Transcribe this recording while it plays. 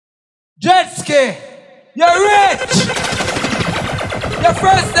Jetski, you're rich. Your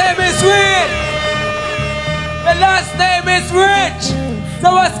first name is Real. Your last name is Rich.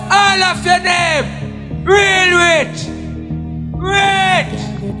 So what's all of your name? Real Rich. Rich.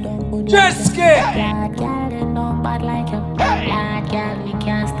 Jetski. Bad girl, you know bad like you. Bad girl, we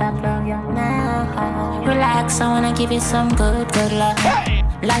can't stop love you now. Relax, I wanna give you some good love.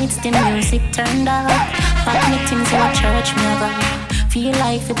 Lights, the music turned up. Fuck me things you at church, me go. Feel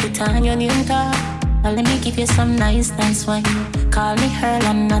like you put on your new top. Now let me give you some nice wine. Call me Earl,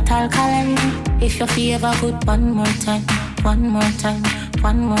 I'm not alkaline. If you feel ever good, one more time.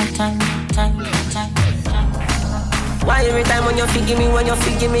 Why every time when you forgive me,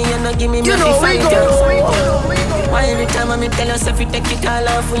 you not give me You know we go. Why every time when me tell yourself you take it all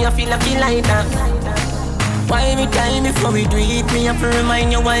off when you feel like you like that? Why every time before we do it, me have to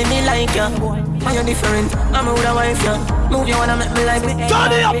remind you why me like you? Why you different? I'm a older wife, yeah. Move you wanna make me like me.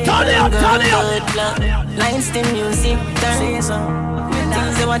 Turn it up. Lines, the music, turn it up.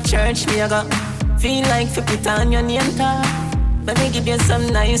 Things you at church, me I got. Feel like to put on your name tag. Let me give you some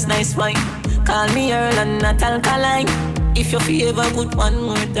nice wine. Call me Earl and not alkaline. If you feel ever good, one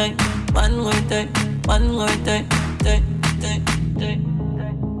more time.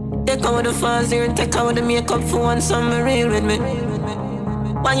 Take out the fast here and take out the makeup for one summer real with me.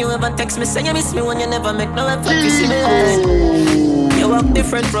 When you ever text me, say you miss me when you never make no effort to see me. You walk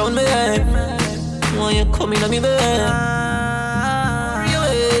different from me. When you come in on me bed.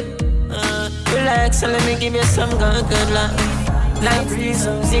 Relax and let me give you some good love. Like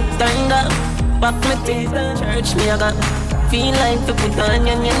music turned up. Back my teeth, church me I got. Feel like to put on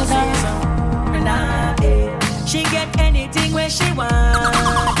your new She get anything where she want.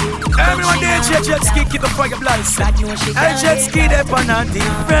 Everyone there, Jetski, keep the fire blazing. And Jetski, they're on a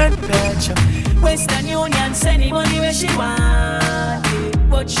different page. Western Union send the money where she want,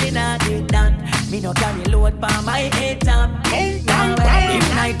 but she not get done. Me no carry load by my head top. If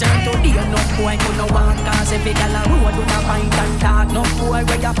night turn to day, no boy could no walk. Cause if it all a road, do not find and talk. No boy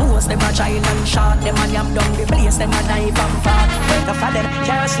where you post, them a child and shot. Them a yam down the place, them a knife and fat. Wake up for them,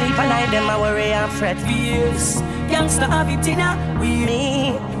 can't sleep at night, them a worry and fret. Fierce, youngster have it in a with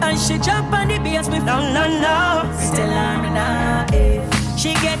me. And she jump on the bass with no. Still I'm not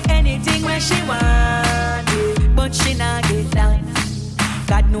She get anything where she want, but she not get down.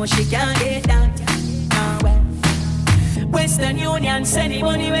 God knows she can't get that. No way. Western Union send the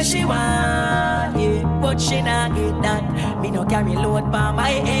money where she want, but she not get that. Me no carry load by my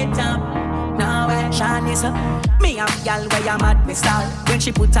head top. No way. Shanice, me a gal where you mad me style. When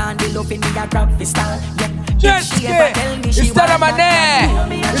she put on the love in me a grab me style. Jetski, it's not a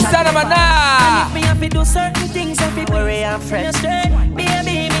man. It's not a man. If me have to do certain things, if it worry and fret.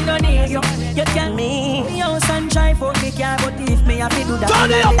 Baby, me no need you. You tell me house and try for me car, but if me have to do that,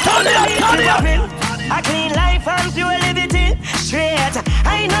 Turn it up. A clean life and pure liberty. Straight,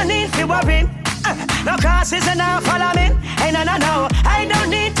 I no need to worry. No crosses and no follow me. And no, I don't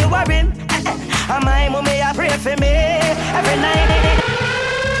need to worry. And my mommy a pray for me every night.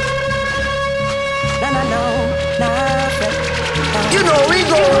 No, You know we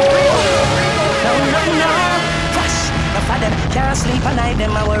go. No. Gosh, no for them can't sleep at night,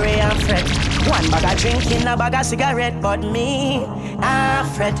 them a worry and fret. One bag of drinking, a bag of cigarette, but me, I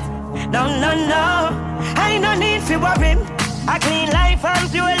fret. No, I no need to worry. A clean life and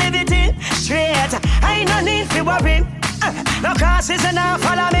pure liberty. Straight, I no need to worry. No crosses and no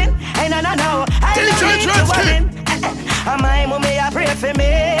follow me. And no, I don't need to worry. And my mommy a pray for me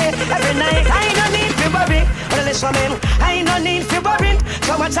every night. I no need to worry. Well, listen me, I no need to worry.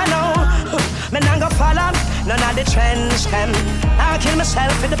 So much I know, me not go follow none of the trends them. I'll kill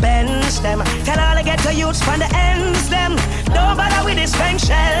myself with the bends them. Tell all I get to youths from the ends them. Don't bother with these bank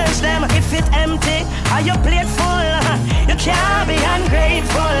shells them. If it empty, are you plate full? You can't be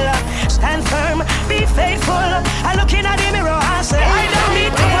ungrateful. Stand firm, be faithful. I look in at the mirror and say I don't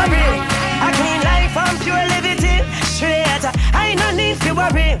need to worry. A clean life and pure liberty. Straight, I no need to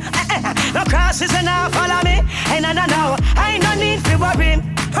worry. No crosses and no follow me. And no, I no need to worry.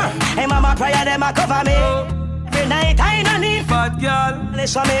 Hey mama prayer them a cover me. Every night I no need bad girl.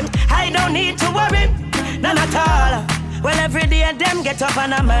 Listen me, I don't need to worry. None at all. Well every day them get up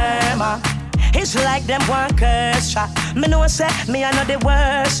and a murmur. It's like them one curse. Me know say me I know the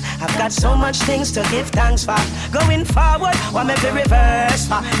worst. I've got so much things to give thanks for. Going forward, want me to reverse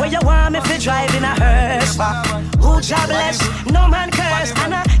for. Where you want me to drive in a hearse for. Who jobless, no man curse.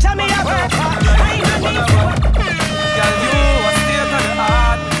 And tell me I work for. I don't need to. Girl, you are straight to the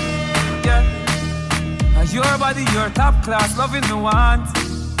heart. Yeah. Your body, your top class, loving the want.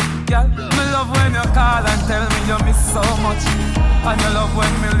 girl. Me love when you call and tell me you miss so much. And you love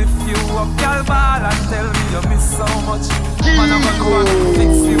when me lift you up, girl. Ball and tell me you miss so much. Man, I'm gonna go and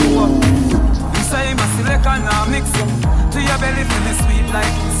fix you up. You say my silicon now mix up. To your belly feel me sweet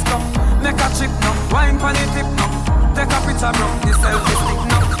like this cup. Make a trick now, wine pon the tip now. Take a picture bro, the selfie stick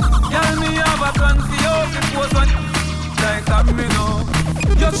now. Girl, me have a plan for you. If was one like that me know.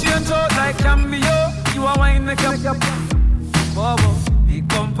 You change out like cameo. You a wine make up. Bobo, big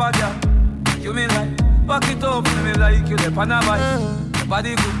bumper girl. You me like, back it up for me like you dep on a bike. Your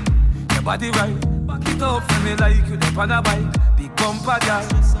body good, your body right. Back it up for me like you dep on a bike. Big bumper girl.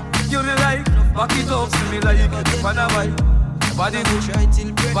 You me like, back it up for me like you dep on a bike. Your body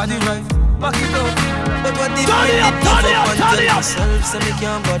good, body right. Back it up. But what if I give up and tell myself so me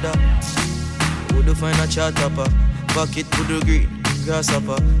can't bother? Who do find a chat topper? Back it to the green,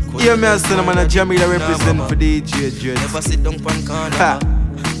 grasshopper. Yeah, me as the man a Jamila represent for DJ Dreads. Never sit down pan corner.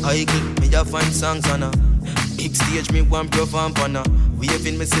 I click me a find songs on her. Big stage me one perform on her.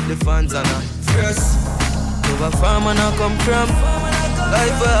 Waving me see the fans on her. First, over far man I come from.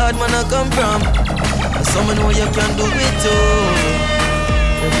 Life where hard man I come from. And someone know you can do it too.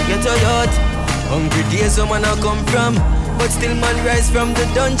 When you get a yacht, hungry days some man I come from. But still man rise from the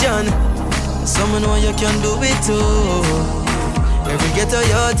dungeon. And someone know you can do it too. Every get a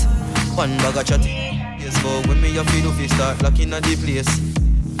yacht, one bag of chat. Yes, go when me a feel if you start locking at the place.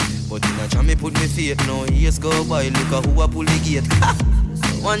 But in a jam me put me faith. Now years go by, look at who a pull the gate.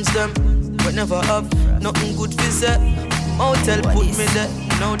 Once them, but never have nothing good to say. Hotel put me there.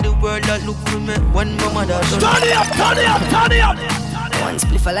 Now the world that look for me. One mama that done. Turn it up, turn it up, turn it up. One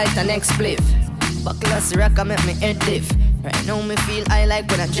spliff I light the next spliff. Buckle a rock I make me head lift. Right now me feel I like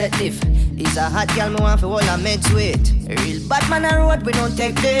when I jet lift. It's a hot girl me want for all I meds with. A real bad man a road we don't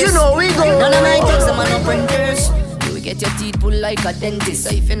take this. You know we go. None of my things a man apprentice. You will get your teeth pulled like a dentist.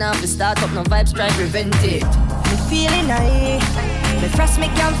 So if you not have to start up no vibes try prevent it. Me feeling high. Me frost me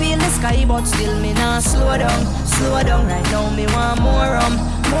can feel the sky but still me not slow down. Slow down right now me want more rum.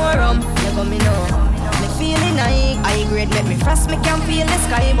 You got me know. Me feeling high grade make me frost me can feel the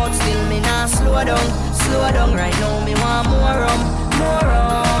sky but still me not slow down right now me want more rum.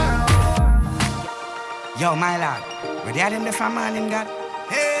 Yo, my lad, where they are them from morning, God?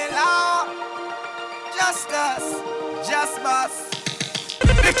 Hey, Lord, just us, just us.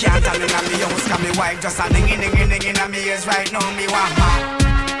 They can't tell me that me house, cause me wife just a ding in me ears right now, me want mad.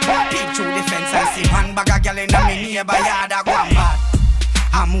 Peek through the fence and see one bag of girl in me neighbor yard a go bad.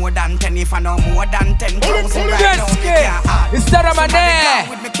 I'm more than 10 if I know more than 10,000 right now, me can't add. It's Sarah Mané,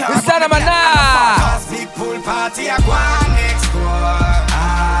 it's Sarah Mané. Big pool party a go on next door.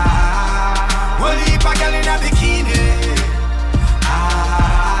 We'll leave a girl in a bikini.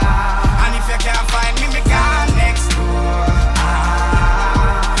 And if you can't find me, me gone next door.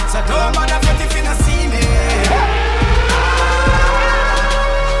 So don't bother if you not see me.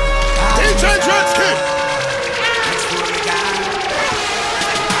 DJ Dreadsky.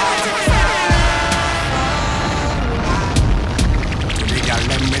 To the girl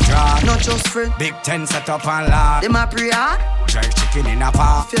let me draw. Not just friend. Big 10 set up and lad. Them a pray hard. Dry chicken in a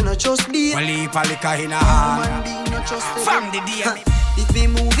pot. If you not just be we'll leave a liquor in a hand. human being, not just From the day if me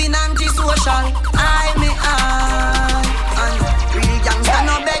moving anti-social, I me I. And real gangsta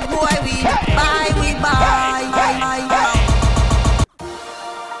no beg boy we buy.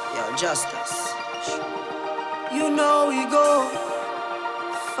 Yo, Justice. You know we go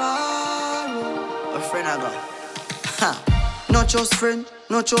far. A friend I go. Ha. Not just friend,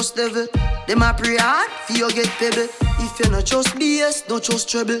 not just devil. Them a pray hard, for you get pebble. If you not just BS, not just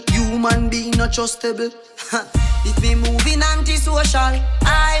trouble. Human being not just stable. If me moving anti-social,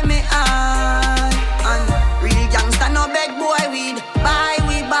 I me I. And real gangsta no beg boy weed, buy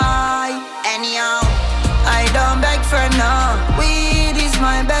we buy. Anyhow, I don't beg for no. Weed is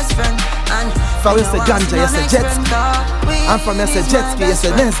my best friend. And from you say ganja, you say jet ski. And from you say jet ski, you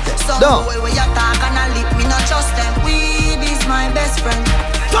say Nestle. No. When you talk and I lip, me not trust them. Weed is my best friend.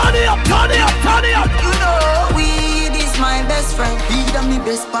 Turn it up, turn it up, turn it up. You know, weed is my best friend. Weed and me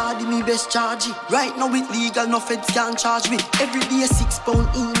best party, me best charge. Right now it legal, no feds can't charge me. Every day 6 pound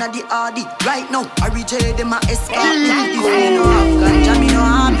in at the RD. Right now, I reject them a escort me. If me no have ganja, me no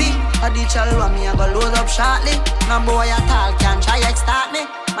happy. I the chalwa me I go load up shortly. No boy at all can try extort me.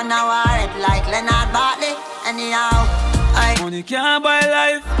 Man now I red like Leonard Bartley. Anyhow, money can't buy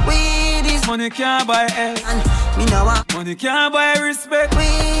life. Weed is money can't buy health. And me no want money can't buy respect.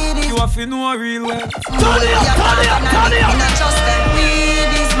 Weed is you have to know real well. Turn it up, turn it up, turn it up. Me not trust them. Weed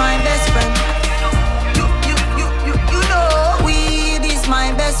is my best friend. You know weed is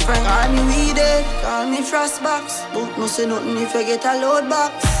my best friend. Call me weeded, call me frostbox. But no say nothing if you get a load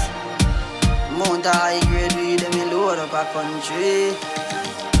box. amount of high grade weed, them in load up a country.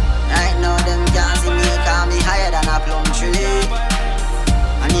 Right now, them can't see me, call me higher than a plum tree.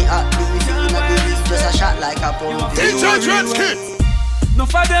 And the hot beef in the beef, just a shot like a pump. No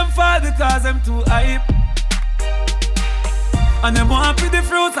for them fall because them too hype. And them want with the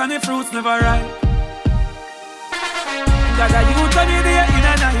fruits and the fruits never ripe. Got a youth on the day in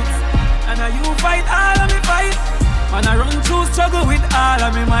a night. And a you fight all of me fight. And I run through struggle with all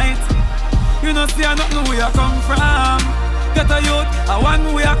of me might. You know see I not know where I come from. Get a youth, I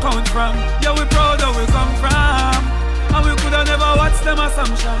want where I come from. Yeah we proud where we come from. And we coulda never watched them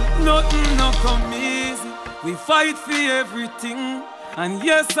assumption. Nothing no come easy. We fight for everything. And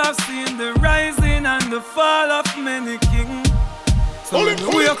yes I've seen the rising and the fall of many kings. So when me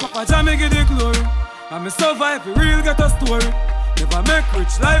wake up, I jam me give the glory. And me survive, we real get a story. Never make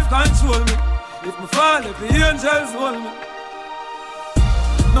rich life control me. If me fall, if the angels hold me.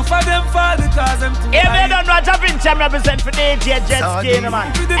 No for them fall because them too high. If you don't know what Javin Cham represent for DJ Jetski,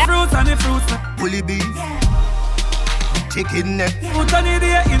 man. With the fruits and the fruits. Bully beef, chicken neck. Put on the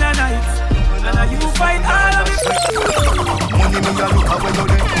day in a night. And you fight all of it. Money me a look away you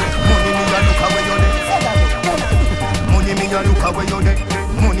there. Money me a look away you there. Money me a look away you there.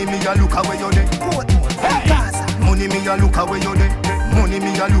 Money me a look away you there. Money me a look away you there. Money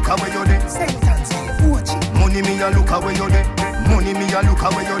me a look away you there. Money me a look away you there. Money me a look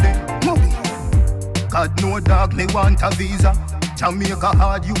away you there. God no dog me want a visa. Jamaica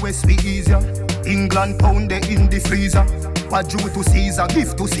hard, US be easier. England pound they in the freezer. What due to Caesar,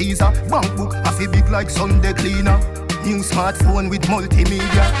 gift to Caesar. Bank book half a big like Sunday cleaner. New smartphone with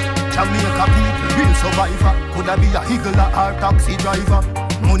multimedia. Jamaica people, real survivor. Coulda be a higgler or taxi driver.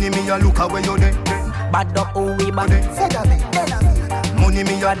 Money me a look away you there. Bad up who we bad. Money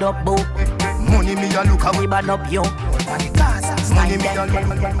me a up boo. Money me a look away. We bad up yo. Money me a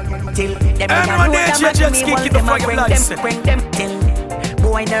look. Till them bring them till.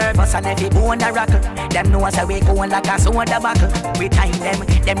 Boy nervous and every bone a rockle. Them know as I wake on like a soda buckle. We time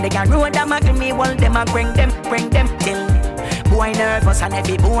them they can road a muckle. Me hold them and bring them till. Boy nervous and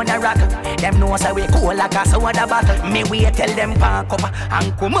every bone a rockle. Them know as I wake on like a soda buckle. Me wait tell them park up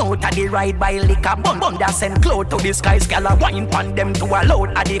and come out of the ride by liquor. Bum that send cloud to the sky. Scala wine pan them to a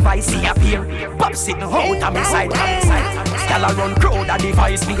load a device see appear. Pop sitting out of my side. Scala run crowd a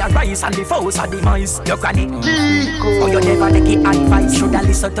device. Me a rise and the foes a demise. You can it. Oh you never take it advice. Shoulda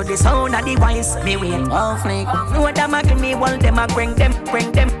listen to the sound of the voice. Me wait off flick. No them a me hold them and bring them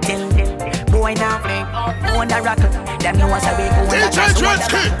till. Boy now flick. On the rock. Them know as I wake on like a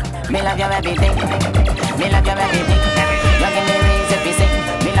soda. Me love you everything. Me love you everything. You give me raise everything.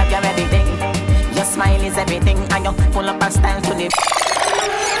 Me love you everything. Your smile is everything. And you full up a style to the.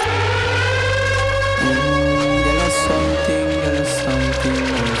 There is something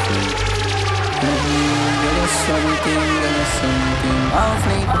off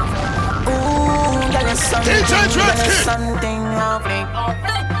me. Ooh, there is something off me.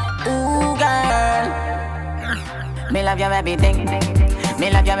 Ooh, girl. Me love you everything. Me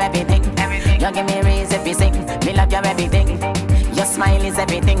love you everything. You give me raise everything. Me love you everything. Your smile is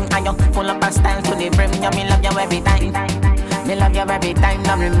everything. And you full up a style to the brim. You me love you every time. Me love you every time.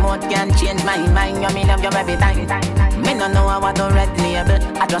 No remote can change my mind. You me love you every time. Me no know how to red label.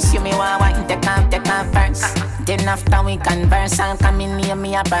 I just you me want take off first. Then after we converse, and come in near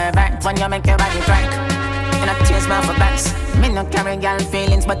me a pervert. When you make your body drink, you not chase me for backs. Me no carry girl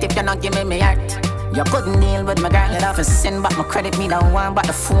feelings, but if you not give me heart, you couldn't deal with my girl. You'd have to send back my credit, me don't want but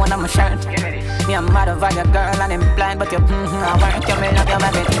the phone on my shirt. Me a mad over your girl and I'm blind, but you I work, you me love you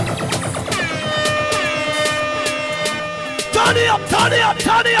everything. Turn it up.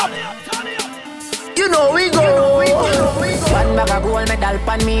 You know we go. One bag of gold medal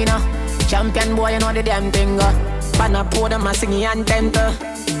pan me now. Champion boy, you know the damn thing. Pan a podium and sing anthem.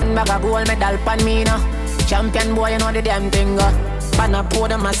 One bag of gold medal pan me now. Champion boy, you know the damn thing. Pan a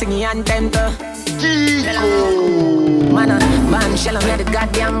podium and sing anthem. Man, shell on the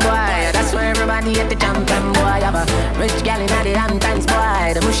goddamn boy. That's where everybody at the champion boy. Have a rich gal in the damn times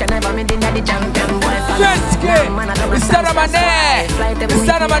boy. The bush never made in the champion boy. Mr. Ramane,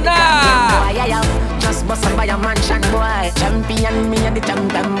 Mr. Ramane. Just bust up by a mansion boy. Champion me and the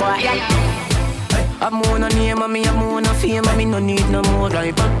champion boy. I'm on a name and me, I'm on a fame and me no need no more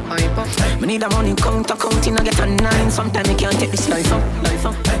driver. Me need a money counting I get a 9. Sometimes I can't take this life up.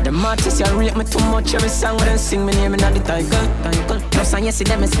 The artists you rate me too much. Every song when they sing me name in the title. Plus and you see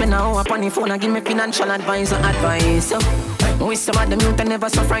them spend an hour upon the phone and give me financial advice. We some of them youth never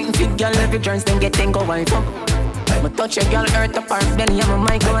so frightened. Fit girl every joints then get go wife up. But touch a girl hurt the park belly. I'm a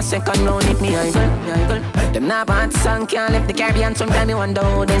mic go a second no need me idle. Them not bad song can't left the Caribbean. Sometimes me wonder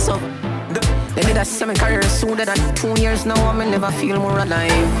how they so. They did a semi-career sooner than 2 years now. I never feel more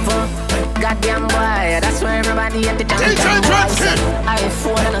alive. Goddamn boy, that's why everybody at the jam boy.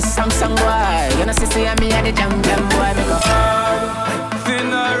 iPhone and a Samsung boy. You know, see me at the jam boy.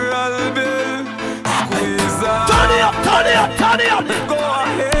 Funeral bill, squeeze out. Turn it up, turn it up, turn it up. Go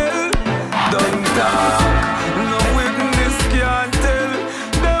ahead, don't talk. No witness can't tell.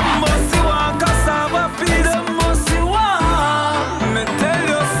 Them must see one cassava pea. Them must see one. Me tell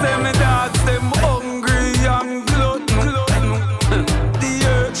you, say me dogs them hungry and glutton. The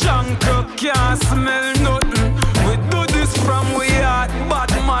earth anchor can't smell nothing. We do this from we heart,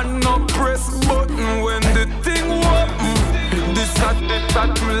 bad man no press button when the thing open. This at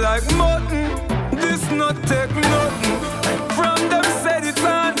me like mutton. This not take nothing. From them said it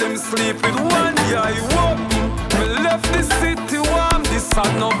and them sleep with one eye open. Me left the city warm. This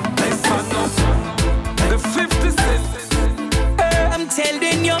sun up, this sun up. The 50 cent. Hey, I'm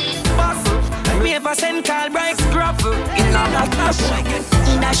telling you, puzzle. We ever send call Bryce gravel in a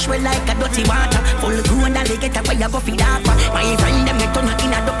dash well like a dirty water. Full grown and they get away, you go feed up. My friend them get on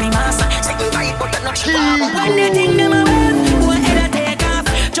in a dopey massa. Second right, but not sure. When they think them away, go ahead and take off.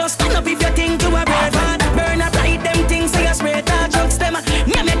 Just stand up if you think you a brave heart. Burn up right them things, say you straight out. Drugs them,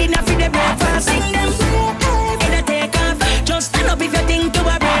 me made enough for the breakfast. Sing them, head and take off. Just stand up if you think you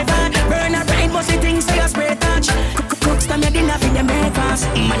a brave heart. Burn up right, but the things, say you straight out. Cooks them, made enough for the breakfast.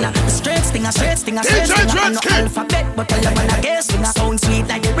 Man, straight sting, a straight sting, a straight sting. I'm no alphabet, but tell them when I guess. Sound sweet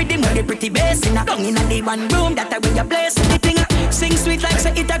like the rhythm with the pretty bass. Down in the one room, that I will your place. The thing sing sweet like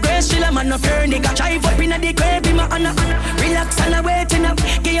say it a grace. Chill a man no fair nigga. Drive up in the grave, be my honor. Relax and a waiting up.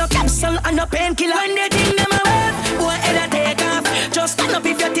 Get your capsule and a painkiller. When they think them a wave, go ahead and take off. Just stand up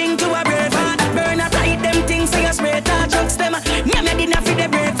if you think you a brave heart. Burn up right them things, say you straight out. Drugs them, me made enough for the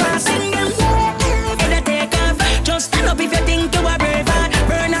breakfast. Sing them, head and take off. Just stand up if you think you a brave heart.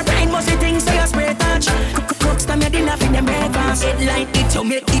 Burn up right most the things, say you straight out. Cooks them, made enough for the breakfast. Headline, it you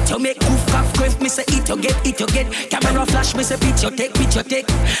make, goof, cough, quiff, me say it you get. Camera flash, me say picture take.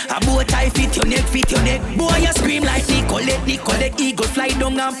 A bow tie fit your neck. Boy, you scream like Nicolette, eagle fly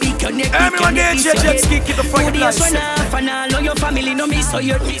down and pick your neck. Everyone there, jet ski, keep the fucking place. And all of your family no miss, so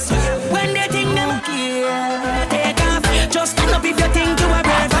you when they think them care, take off. Just stand up if you think you a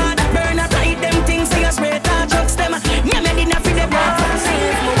brave heart. Burn up right them things, say you straight out. Drugs them, me made enough for the breakfast.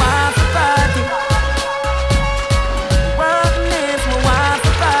 If me want for party, if me want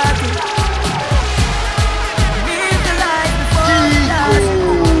for party, live the life before the last.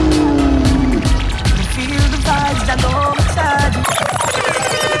 Feel the vibes that go inside you.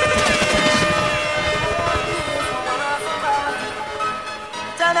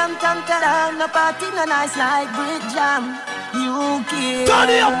 Ta-dam, no party no nice like brick jam. You kill. Turn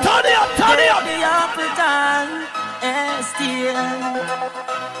it up. Get the apple time. Still.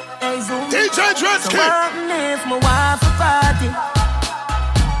 Hey, Zoom. DJ Dretsky. So what if my wife a party?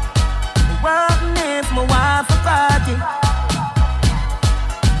 What if my wife a party?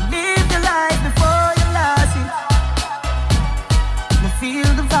 Live your life before you lost it. Me feel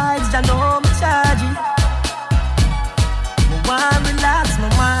the vibes, I know me charge it. Me want relax my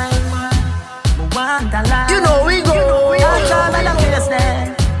mind. Me want a life. You know we go. That's all I love is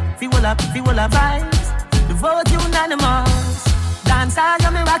there. Feel up vibes. The vote unanimous. Dance all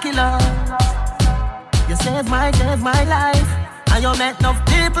your miraculous. You save my life. And you make enough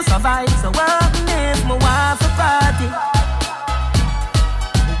people survive. So what if my wife a party?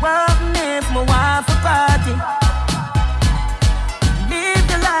 What if my wife a party? Live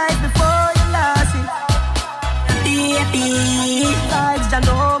your life before you lost it. Baby, vibes I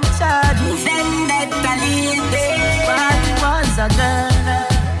know me charge it. Vendetta lady. Party was a girl,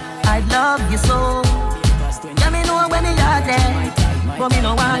 I love you so. Let me know when you're there. But me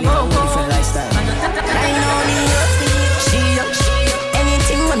know why you go. I know me. She up,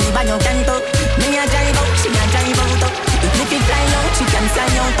 anything when me buy no canto. Me a drive out, she a drive out. If it fly out, she can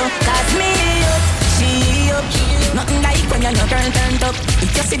fly out. Cause me up, she up. Nothing like when your girl turned up.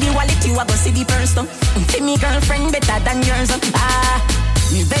 If you see the wallet, you a go see the purse. See me girlfriend better than yours.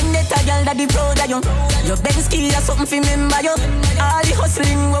 Me vendetta girl that the proud of you. Your Benz key or something for remember you. All the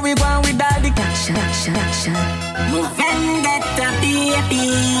hustling where we go with all the action. Me vendetta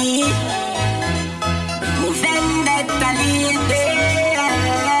baby. Vendetta lady.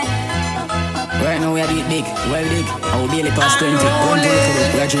 Right now we are big, well big. Our daily past 20.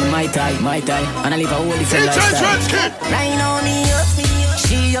 We are drinking my tie, and I live a whole different lifestyle. Right now me up,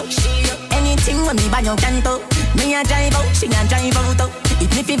 she up. Anything when me buy your canto. Me a drive out, she a drive out.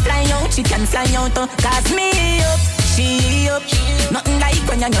 If me fly out, she can fly out. Cause me up, she up. Nothing like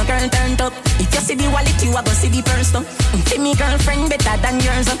when your girl turned up. If you see the wallet, you a go see the purse. See me girlfriend better than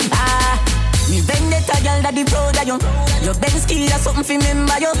yours. Me vendetta girl that the proud of you. Your Benz key or something for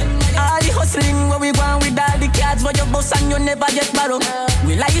remember you. All the hustling where we go with all the cards where you bust and you never get borrow.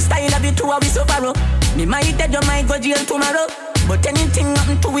 We lifestyle of it too, we so borrow. Me might dead, you might go jail tomorrow. But anything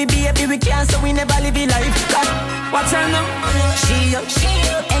happen to we baby, we can't, so we never live a life. What's her name? She up.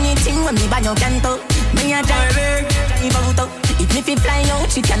 Anything when me buy you can't talk. Me a drive out. If me fi fly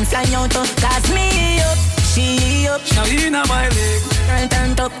out, she can fly out. Cause me up, she up. Now in my leg. Girl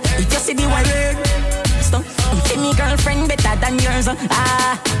turned up. If you see the one leg. Stop. If me girlfriend better than yours.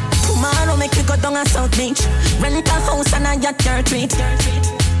 Tomorrow make we go down a South Beach. Rent a house and I get your treat.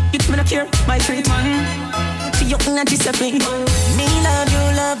 It's me no care, my treat. See you in a discipline. Me love you,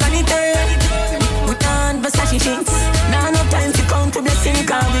 love vanity. Put on Versace sheets. Now no time to count to blessing.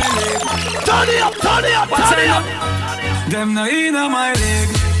 Turn it up, turn it up, turn it up. Them no in my leg.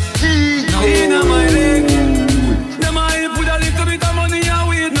 No in my leg. Them I put a little bit of money and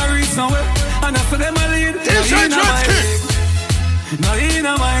weed no reach nowhere. And after them I lead. No in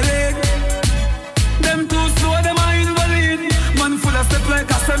my leg. Them too slow, them I invalid. Man full of step like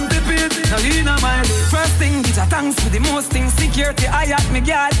a centipede. No in my leg. First thing, get a thanks for the most things. Security, I at me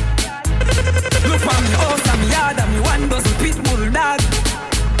guard. Look for me house and me yard and me 1 dozen pit bull dog.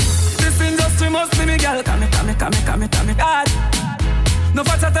 This industry must be me girl. Come God. No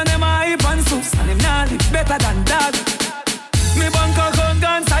fatter than them a hype and soups. And them nah live better than dog. Me bank account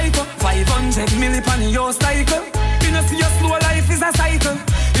gone psycho. 500 million on your cycle. You know see your slow life is a cycle.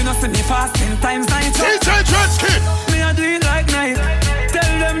 You know see me fast 10 times night. Me a do it like night.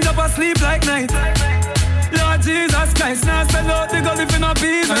 Tell them jump asleep like night. Lord Jesus Christ, now sell out the gun if you no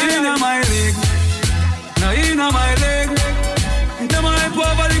peace. No in my leg. No in my leg. Them a hype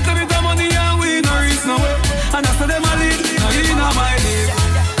over little bit of money and we no reach nowhere. And after them a lead. No in my leg.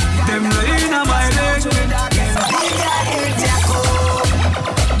 Them no in my leg.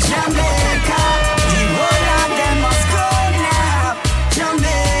 Jamaica, the whole of them must go now.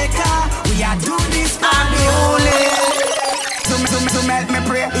 Jamaica, we are do this for the holy. To make me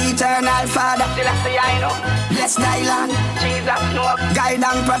pray, eternal Father. Bless thy land. Guide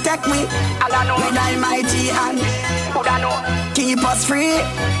and protect me with thy mighty hand. Keep us free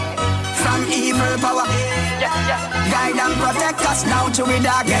from evil power. Guide and protect us now to the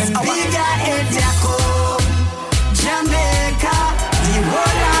darkest hour. Jamaica, the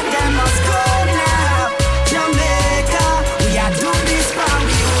whole of them must go now. Jamaica, we are doing this for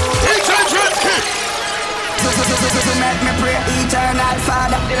you. To make me pray, eternal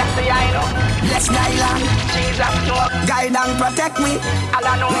Father. Bless thy land. Guide and protect me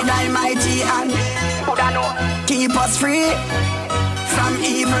with thy mighty hand. Keep us free from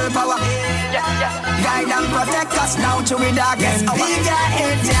evil power. Guide and protect us now to the darkest hour.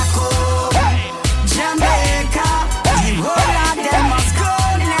 Jamaica, the whole of them must go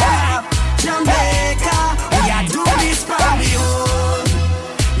now. Jamaica, we are doing this for you.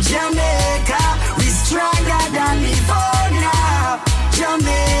 Jamaica, we stronger than before now.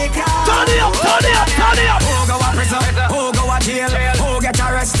 Jamaica, turn it up, turn it up, turn it up. Who go a prison? Who go a jail? Who get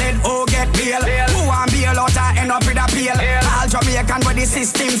arrested? Who get bail? Who want bail out and end up with a appeal? All Jamaican but the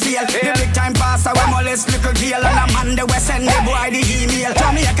system fail. The big time passer we molest little girl, and a man they we send the boy the email.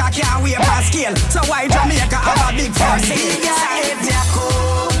 Jamaica can't wait for scale, so why Jamaica have a big force?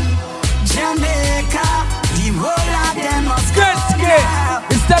 Jamaica, the whole of them must go now.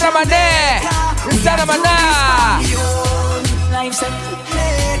 Instead of my neck, instead of my neck. Life set,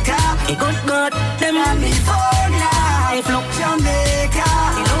 it good, them and before now. Life look Jamaica,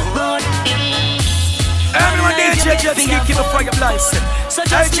 it look good. Everyone there, check keep a fire blessing. So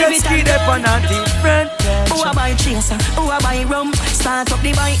just I just keep up on a different dimension. Who a buy chaser, who a buy rum, start up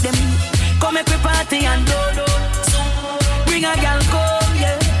the bite them. Come make we party and do. Bring a girl come,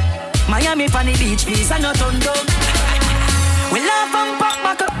 yeah. Miami on the beach, please, and not on dog. We laugh and pop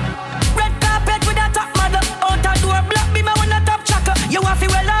back up. Red carpet with a top model. Out a door, black beam, I want a top chocker. You have to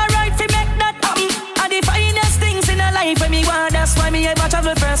well alright fi make that happen. And the finest things in a life when me want. That's why me ever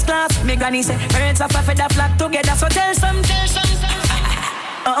travel first class. Me granny say, birds of a feather flock together. So tell some.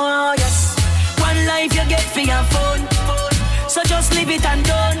 Oh yes, one life you get for your phone. So just leave it and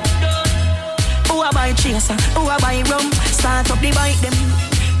done. Who a buy chaser, who a buy rum, start up the bite them.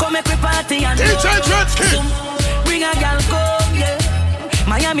 Come make we party and bring a girl come, yeah.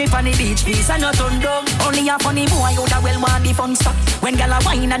 Miami on the beach, peace and not on down. Only a funny boy woulda well want the fun stuff. When gal a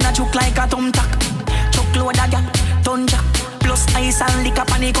wine and a choke like a thumbtack. Choke load a gal, ton jack. Plus ice and liquor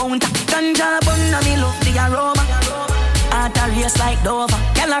on the counter. Ganja bun and me love the aroma. start a race like Dover.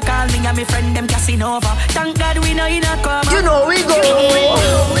 Girl a call me and me friend them Casanova. Thank God we know in a coma. You know we go.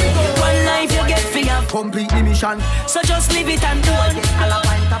 One life you get for your complete the mission. So just live it and do it.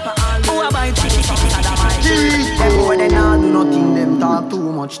 Who am I? Them boy they nah do nothing, them talk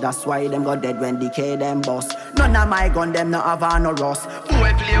too much. That's why them got dead when decay them boss. None of my gun them no have no rust.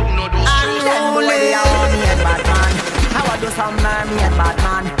 Boy play who no do shit. Them boy they are me and Batman. How I do some mermaid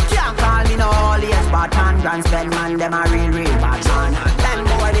Batman. Can't call me no holy as Batman. Grand spend man, them a real Batman. Them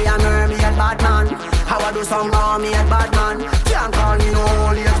boy they are mermaid Batman. How I do some mermaid Batman. Can't call me no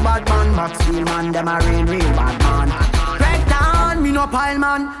holy as Batman. Maxfield man, them a real Batman. Red down, me no pile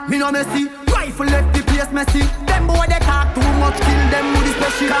man, me no messy. Rifle left the place messy. Them boy they talk too much, kill them with the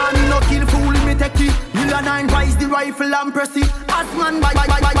special. Call me no kill fool, me take it. Miller 9 rise the rifle and press it. As man by.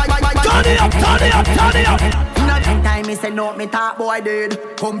 Turn it up. In a time me say no, me talk boy dead.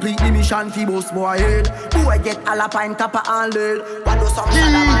 Complete the mission fi boss boy head. Boy get alapine copper and lead. What do some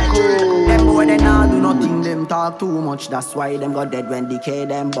my trade? Them boy they nah do nothing, them talk too much. That's why them got dead when decay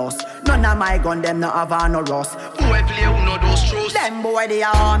them boss. None of my gun them no have no rust. Boy play who no those truths. Them boy they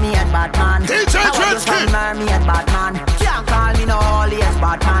are me and Batman. How do some me and Batman. Can't call me no holy as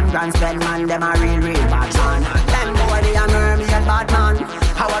Batman. Grand spend man, them a real Batman. Them boy they are me and Batman.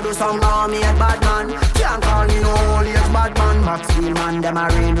 How I do some me and Batman. Can't call me no holy as Batman. Maxfield man, them a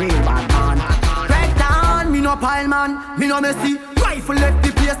real Batman. Red down, me no pile man, me no messy. Rifle left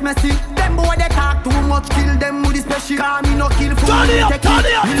the place messy. Them boy they talk too much, kill them with the special. Call me no kill fool, me take it.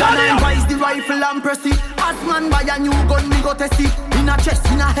 Me no rise the rifle and press it. As man buy a new gun, me go test it. In a chest,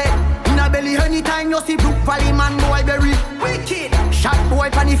 in a head, in a belly. Anytime you see Brook Valley man, boy berry. Wicked, shot boy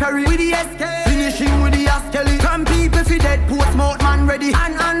pan the ferry with the SK. Finishing with the Askelly. From people fi dead, post mouth man ready.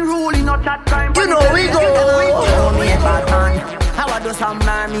 And unruly, not chat crime. You know we go. Me and Batman. How I do some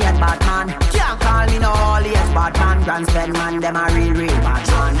man, me and Batman. Can't call me no holy as Batman. Grand spend man, them a real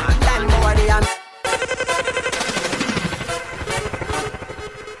Batman. Them boy they am.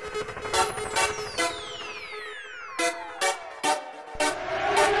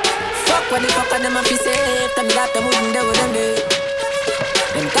 Fuck what the fuck of them a fi safe. Tell me that them wouldn't do with them day.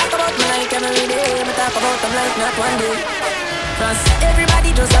 Them talk about me like every day. Me talk about them like not one day. Cause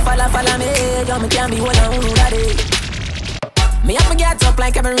everybody just a follow me. Yo, me can't be one on who that day. Me up my gats up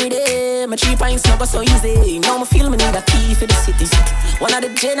like every day. My 3 pints never so easy. Now me feel me need a key for the city. One of the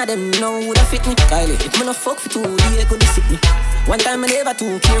gen of them know who that fit me. Kylie, if me no fuck for 2 days, could sit me. One time I never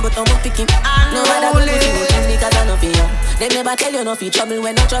too care, but I'm picking. No matter what you do, because I know for you. They never tell you no for trouble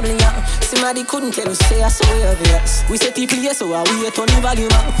when I'm troubling you. Somebody couldn't tell you, say I saw you obvious. We set the place, so I wait on the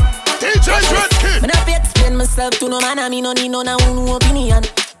volume up. DJ Dreadkid. Me not fi explain myself to no man, and me no need no no opinion.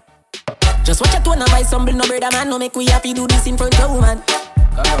 Just watch a tone and buy some bill, no brother man. No make we happy do this in front of woman.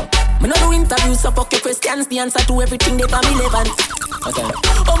 Me no do interviews, so fuck your questions. The answer to everything they for me relevant. Okay.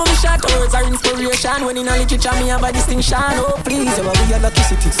 Oh, my short words are inspiration. When in a literature, me have a distinction. Oh, please, you are lucky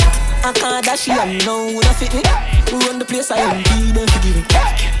cities. I can't dash you, and no one fit me. Who run the place, I am be them forgive me.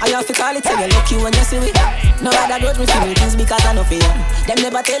 I have to call it, say you're lucky when you see me. No other growth me feel things because I know for you. Them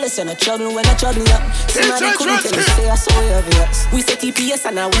never tell us you're not trouble when I trouble you. Somebody couldn't tell us, say I saw you obvious. We say TPS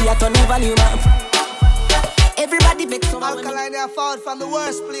and now we are turning volume up. Everybody make some money. Alkaline, you fall from the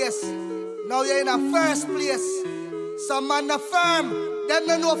worst place. Now you're in a first place. Some man are firm. Them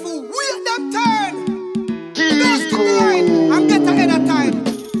don't know who wait them turn. Don't skip the line and get ahead of time.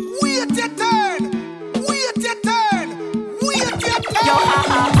 Wait your turn. Wait your turn. Wait your turn. Yo,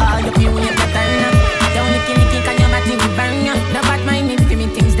 you feel wait your turn. Don't licky can your body will burn ya. No bad mind me for me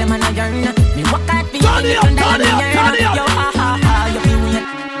things them and I yearn. Me walk out for you. Turn it up. Yo, you feel wait.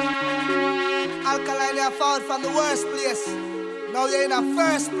 Alkaline, you fall from the worst place. Now you're in a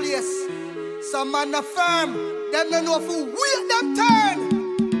first place. Some man are firm. Them don't know who wait them turn.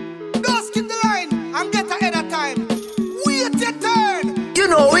 Don't skip the line and get ahead of time. Wait your turn. You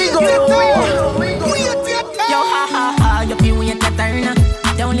know we go. Wait your turn. Yo, you feel wait your turn.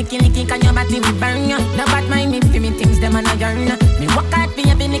 Don't licky can your body will burn ya. No bad mind me for me things them and I yearn. Me walk out for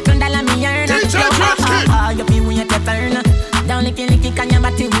every nickel dollar me earn. Yo, you feel wait your turn. Don't licky can your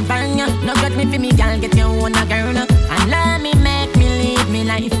body will burn ya. No got me for me girl get your own a girl. And let me make me live me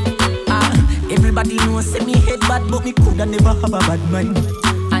life. Everybody knows say me head bad, but me coulda never have a bad mind.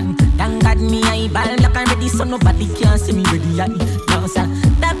 And thank God me eyeball black and ready, so nobody can see me ready. Now sir,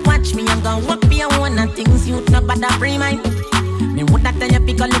 that watch me and gon' walk be a one and things you no bad a free mind. Me woulda tell you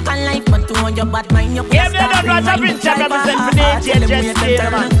pick a look on life, but to on your bad mind you can't stop free mind. Tell them wait and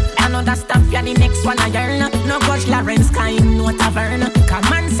turn. Another stop ya the next one a yearn. No coach Lawrence kind no tavern.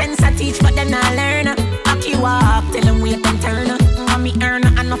 Common sense I teach but then I learn. Aki walk tell them wait and turn. Me earn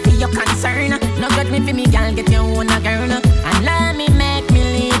and no for your concern. No got me for me girl get your own a girl.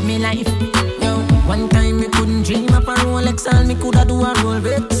 all me coulda do a roll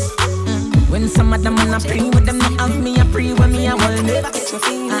with. When some of them wanna pre with them, not have me a pre when me a hold it.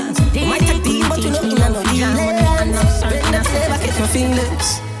 Might take deep, but you know me a no deal. Never catch my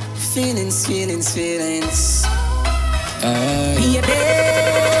feelings. Feelings.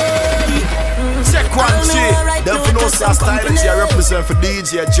 Check one shit. Them for no star style that you represent for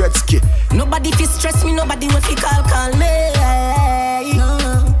DJ Jetski. Nobody fi stress me, nobody will fi call me. No.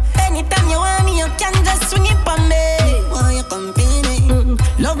 Anytime you want me, you can just swing it for me. Why you company?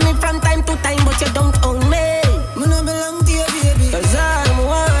 Love me from time to time, but you don't own me. Me no belong to you, baby. Cause I'm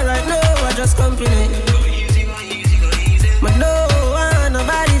one right now, I just company. But no one,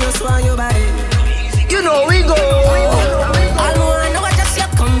 nobody just want your body. You know we go. All I know, I just your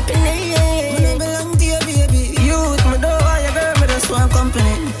company. Me no belong to you, baby. You with me, don't want your girl, me just want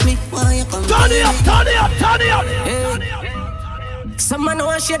company. Me want your company. Turn it up. Some man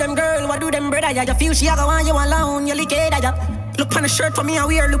want share them girl, what do them brother? Ya you feel she a go want you alone, you lick it ya. Look on the shirt for me I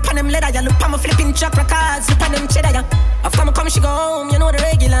wear, look on them leather ya. Look on my flipping chocolate cards, look on them cheddar ya. After me come she go home, you know the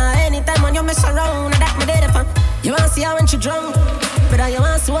regular. Anytime when you mess around, that me dead upon. You want see her when she drunk, brother. You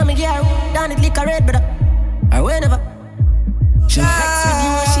want see what me get her down it liquor red, brother. Or whenever she vex with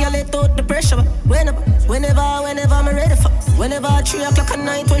you, she a let out the pressure. Whenever I'm ready for. Whenever 3 o'clock at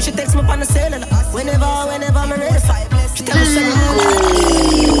night when she takes me on the cellular. Whenever I'm ready for. She tell me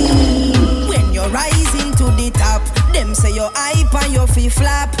when you're rising to the top, them say you're hype and your feet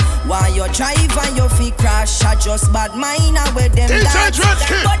flap. While you drive and your feet crash, I just bad mind where them that.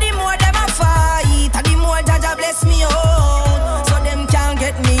 But the more them a fight, and the more Jaja bless me out. So them can't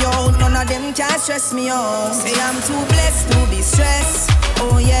get me out, none of them can stress me out. Say I'm too blessed to be stressed,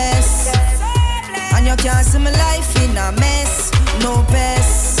 oh yes. And you can't see my life in a mess, no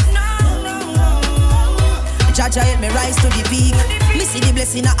best. Jaja help me rise to the peak. Me see the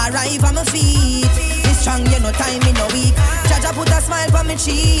blessing a arrive on my feet. Me strong, you know time me no weak. Jaja put a smile on me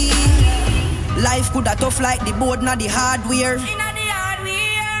cheek. Life coulda tough like the board na the hardware.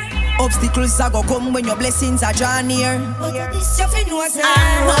 Obstacles a go come when your blessings are drawn near. This you fi know say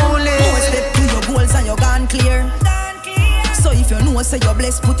one step to your goals and you gone clear. So if you know say you're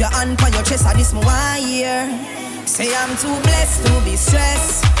blessed, put your hand on your chest and this me want hear. Say I'm too blessed to be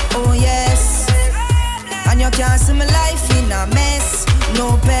stressed, oh yes. And you can't see my life in a mess,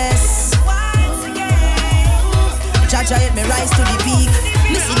 no best. Jaja help me rise to the peak.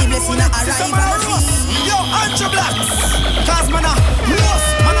 Me see the blessing a arrive on my feet. Yo, Ancho Blacks, cause man a roast,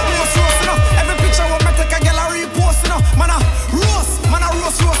 you know. Every picture what me take a girl a repost, you know. Man a roast,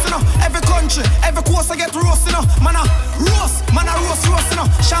 you know. Every country, every coast I get roast, you know. Man a roast, you know.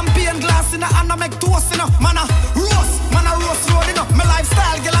 Champagne glass, you know, and I make toast, you know. Man a roast, road, you know. My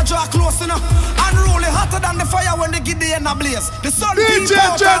lifestyle, girl a draw close, you know. Unruly, hotter than the fire when they get the end a blaze. The sun peep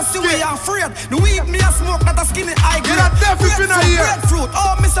out and see we are afraid. The weed me a smoke, not a skinny eye grade. Breadfruit,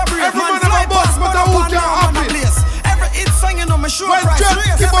 oh Mr. Breed. Every man have a boss, but who can't happy? Every hit singing on my show when price. When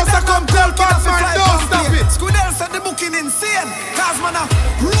Jetski must have come tell bad man, don't stop it. Scoodell said the booking insane. Cause man a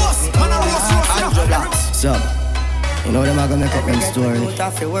roast, you know. So, you know them are gonna make up them story. You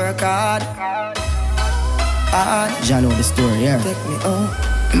have to work hard. Jah know the story, yeah. Take me on.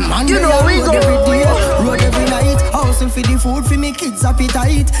 Man, you know we go every day, road every night. Hustle for the food for me kids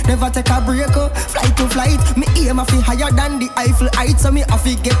appetite. Never take a break, flight to flight. Me aim a fi higher than the Eiffel Heights. So me a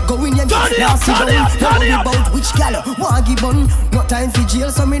fi get going. Yeah, now sit down. Don't worry about which gal want give bun. No time for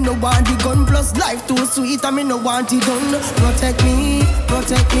jail, so me no want the gun. Plus life too sweet, and me no want it done. Protect me,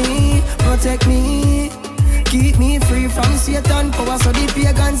 protect me, protect me. Keep me free from Satan power, so the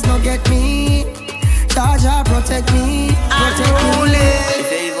pagans no get me. Jaja protect me, protect me.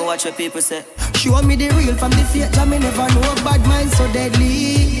 If you even watch what people say, show me the real from the fake. Jah me never know bad mind so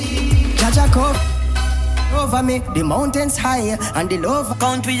deadly. Jaja come over me, the mountains high and the love.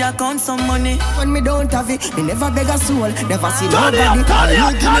 Count we account some money. When me don't have it, me never beg a soul, never see nobody. Turn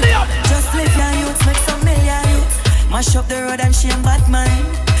it up. Just live your youth, make some million youth. Mash up the road and shame bad mind.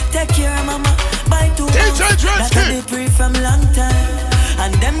 Take care of mama, buy 2 house. That's a be free from long time.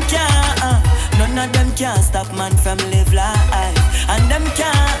 And them can't, none of them can stop man from live life. And them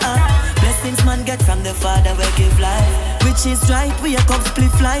can't, blessings man get from the Father we give life. Which is right, we a cup split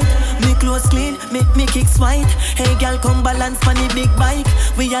flight. Me clothes clean, me kicks white. Hey girl come balance on the big bike.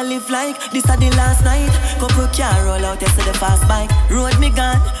 We a live like, this a the last night. Couple car roll out, yes to the fast bike. Road me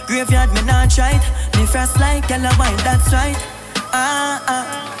gone, graveyard me not tried. Me frost like, girl a wine, that's right.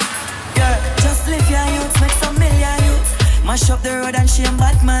 Yeah, just live your youth, make some million youth. Mash up the road and shame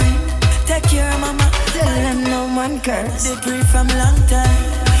bad mind. Take care of mama, tell them no man curse. They pray from long time.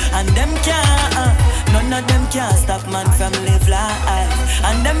 And them can't, none of them can stop man from live life.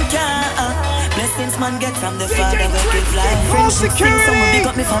 And them can't, blessings blessings man get from the Father we give life. Friendship things, someone big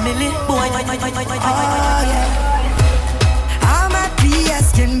up me family. Boy, I'm at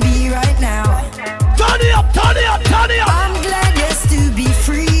peace can be right now. Turn it up, turn it up, turn it up. I'm glad yes to be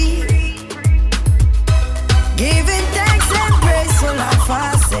free. Giving thanks and praise for life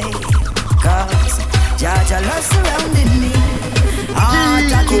I say. Cause Jaja love surrounding me.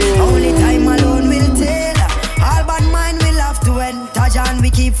 Only time alone will tell. All bad mind will have to end. Tajan we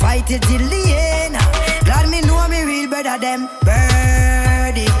keep fighting till the end. Glad me know me real brother them.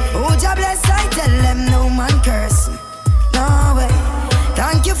 Birdie, oh Jah bless I tell them no man curse. No way.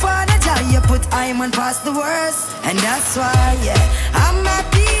 Thank you Father Jah you put I'm on past the worst. And that's why I'm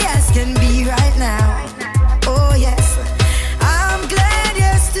happy as can be right now. Oh yes, I'm glad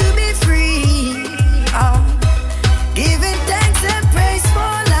yes to be free. Giving thanks and praise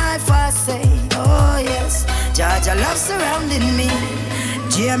for life I say. Oh yes, Jaja love surrounding me.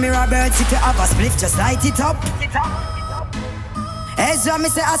 Jamie Roberts if you have a spliff just light it up. Ezra me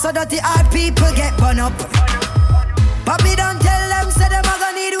say I saw dirty hard people get bun up. But me don't tell them say them a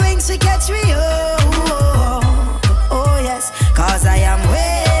gonna need wings to catch me. Oh yes, cause I am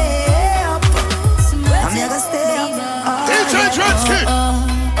way up. I'm never stay up. DJ Dretzky.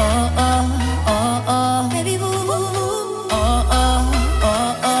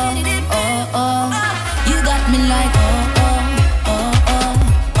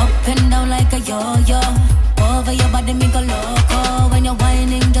 Yo-yo, over your body me go loco. When you're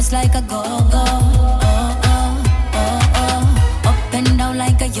whining just like a go-go. Up and down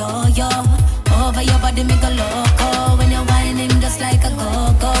like a yo-yo. Over your body me go loco. When you're whining just like a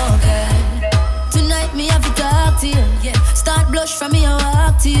go-go, girl. Tonight me have to talk to you. Start blush from me and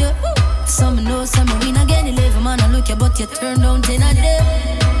walk to you. Some know some win again. 11 man I look you but you turn down 10 a day.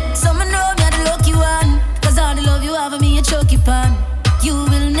 Some know me the lucky one. Cause all the love you have me you choke it pan. You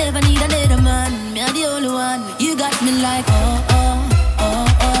will never need another man. Me are the only one. You got me like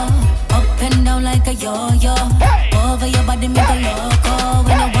up and down like a yo-yo. Over your body me go loco.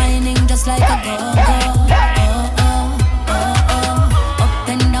 When you're whining just like a go-go. Up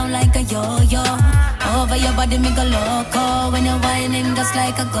and down like a yo-yo. Over your body me go loco. When you're whining just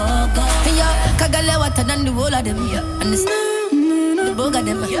like a go-go. And yo, kagale water than the whole of them. And the bug of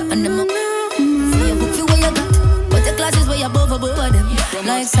them. And the mo. See you book you where you got. But the classes where you're above them.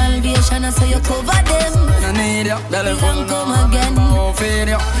 Like salvation, I say you cover them. I need you, belly full come again.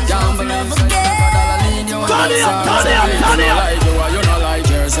 Feed you, can't believe Turn it up, turn it up, turn it up. You not like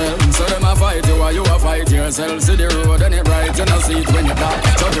yourself. So them a fight you a fight yourself. See the road and it right, you not see it when you talk.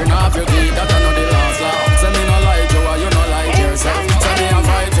 So turn off your teeth, that I know the last laugh. Say me not like you not like yourself. Say me a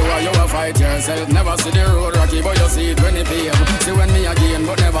fight you a fight yourself. Never see the road rocky, but you see it when it pave. See when me again,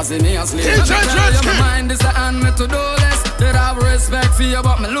 but never see me asleep. My mind is the hand me to do less. Did have respect for you,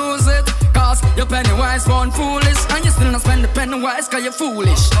 but me lose it. Cause you penny wise, born foolish. And you still not spend the penny wise, cause you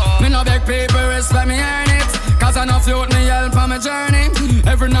foolish. Me no beg people, respect me earn it. Cause I know float me help on my journey.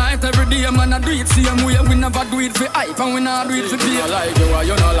 Every night, every day, man, I do it same way. We never do it for hype and we not do it for pay. You like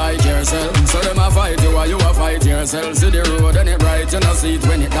you not like yourself. So them a fight you a fight yourself. See the road and it right, you not see it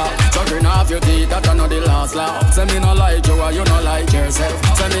when it dark. So turn off your teeth, that I know the last laugh. Say me not like you not like yourself.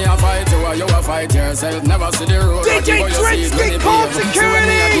 Say me a fight you a fight yourself. Never see the road, but you see it when it pay. See when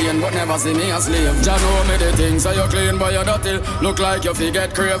me again, but never see me a slave. Jah know me the things, so you clean but you dirty. Look like you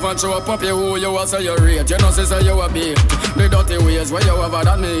forget crave and show up you who you are, so you rate. You know say you a beat. The dirty ways where you ever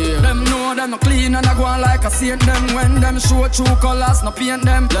done me. Them know them clean and I go on like a saint. Them when them show true colors, no paint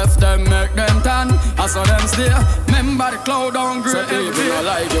them. Left them make them tan, I saw them stay. Remember the cloud down grey. So people you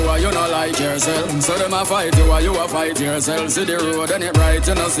like you not like yourself. So them a fight you a fight yourself. See the road and it right,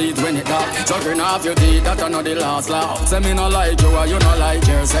 you know see it when it dark. So turn off your teeth, that I know the last laugh. Say me not like you not like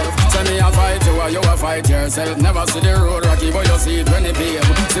yourself. Say me a fight you a fight yourself. Never see the road rocky, but you see it when it pave.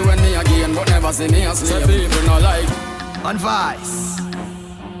 See when me again, but never see me a slave. Say people not like on Vice.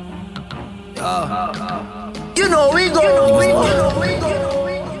 You know we go.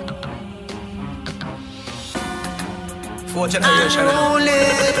 Fourth generation.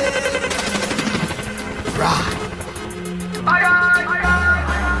 Right.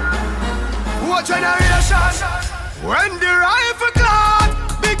 Fourth generation. When the rifle clad,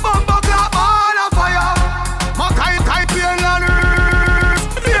 big bumper clap all a fire. My kite pain on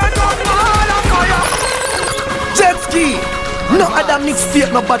earth, be a dog all a fire. Jet ski. No other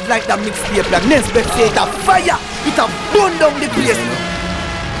mixtape, no bad like that mixtape. The Nesbeth say it a fire, it a burn down the place.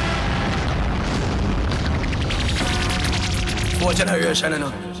 Fourth generation, you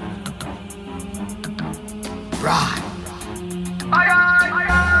know. Right.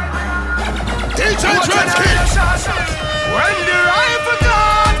 DJ Dretzky. When the rifle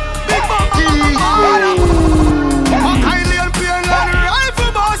gone, big bumper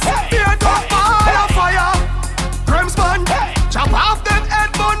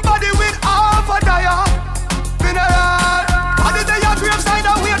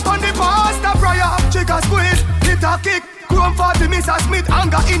party, Mr. Smith,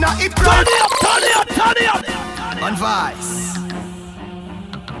 anger in a it cry. Turn it up. On Vice.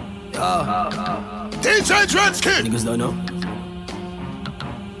 Yo. DJ Dreadskin. Niggas don't know.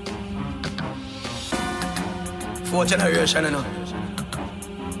 4th generation, you know.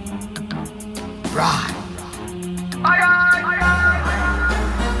 Right.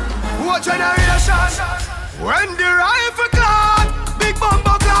 4th generation. When the rifle clad, big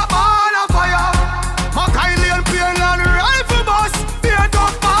bumper clap, ball of fire. Mackay and Pearland rifle bus, beer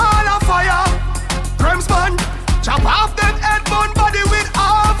dog, ball of fire. Crimson, chop off that head bone body with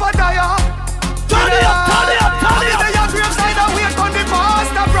half a dire. Turn it up. They are grave side and wait on the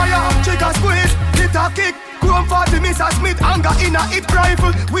master prayer. Chica squeeze, hit a kick. Chrome 40, Mr. Smith, anger in a hit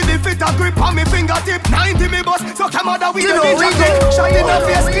rifle. With the fit a grip on me fingertip. 90 me bus, so come out with the bitch a kick. Shot in a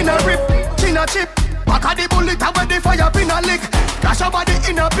face, skin a rip, chin a chip. Back of the bullet, when the fire pin a lick. Dash a body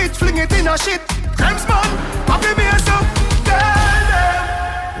in a pit, fling it in a shit. Crimson, happy me so. Tell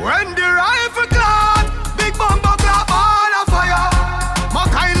them, when the rifle clad, big bumper clap, ball of fire.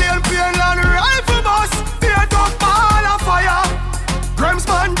 Mackay and Pearland rifle bus, beer dog, ball of fire.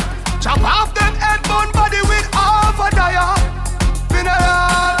 Crimson, chop off them head bone body with half a dire.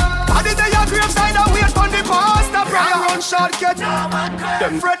 Body they a grave side and wait on the pastor prayer. Run shortcut.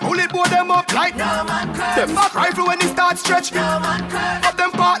 Them Fred bullet board them up like them back rifle when it start stretch. Up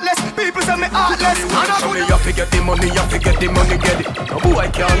them partless, people say me heartless. So me have to get the money, get it. No boy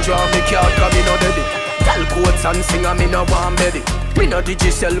can't draw me, can't come in no daddy. Tell quotes and sing and me no want meddy. Me no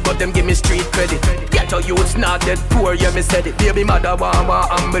digicel but them give me street credit. Get a youth's not dead poor, yeah me said it. Baby mother want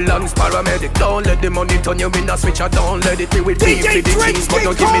ambulance paramedic. Don't let the money turn you in a switch, or don't let it be with beef with the cheese. But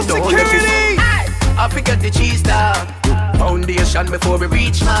don't give me, don't let it. I forget the cheese dog. Foundation before we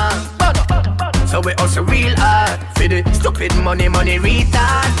reach man. So we also real hard. For the stupid money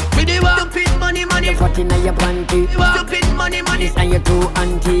retard. For the stupid money. Your 40 in your panty. Stupid money. This and your 2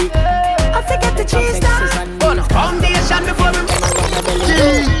 auntie. I forget the cheese dog. Foundation before we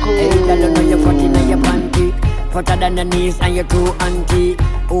Hey, girl, you know your 40 in your panty. Hotter than the knees and your 2 auntie.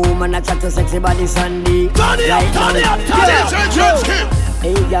 Oh, man, I chat to sexy body Sunday. Turn it up.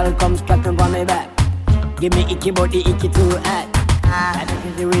 Hey, girl, come strap me on my back. Give me icky body, icky too hot.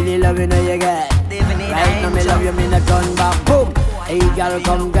 If you really love you, know you got. Right now, me love you, me not turn back. Boom. Hey, girl,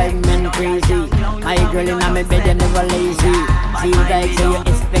 come drive me crazy. My girl in my bed, you never lazy. Seems like so you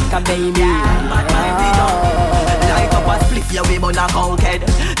expect a baby. Light up a split, you we burn a cokehead.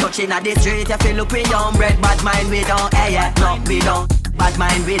 Touching at the street, you feel look we young bread. Bad mind we don't, no we don't. Bad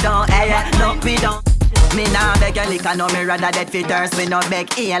mind we don't, no we don't. Me nah beg a liquor, no me rather dead fitters. Me no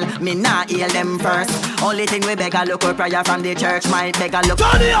beg heal, me nah heal them first. Only thing we beg a look for prayer from the church. Might beg a look.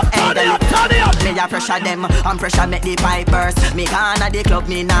 Turn it up. Me a pressure them, and pressure make the pipe burst. Me gone at the club,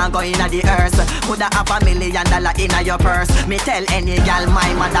 me nah go in at the earth. Coulda $500,000 in a your purse. Me tell any gal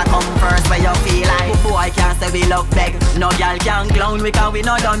my mother come first. Where you feel like boy can't say we love beg. No gal can clown we can we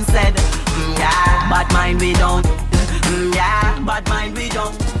no done said. Yeah, bad mind we don't. Yeah, bad mind we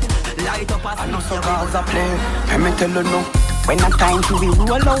don't. Light up I know so girls a play, let me tell you no. When a time to be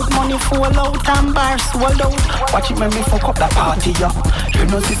roll out, money fall out and bars swell out. Watch it when me fuck up the party, yeah. You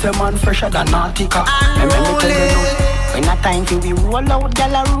know see a man fresher than Nautica. Let me tell you no. When a time to be roll out,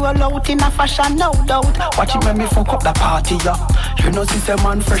 gyal a roll out in a fashion, no doubt. Watch it when me fuck up the party, yeah. You know see a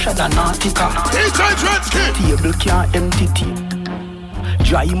man fresher than Nautica. Table can't empty tea.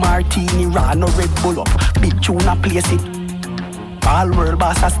 Dry martini, raw no Red Bull up. Big tune a place it. All world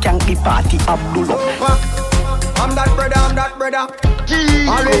boss a skank the party Abdullah. I'm that brother.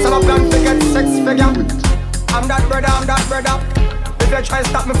 Always have a plan to get 6 figure. I'm that brother. If you try to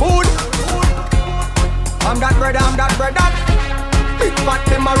stop me food, I'm that brother. Big fat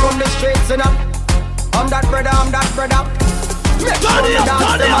them a run the streets, you know. I'm that brother. Make sure me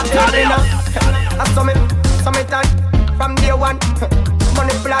dance them a turn, you know. I saw me time from day one.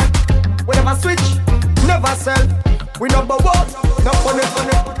 Money plan, we never switch, never sell. We number one, no funny.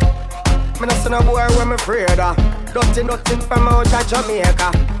 Me no see no boy when me afraid of. Dirty from out of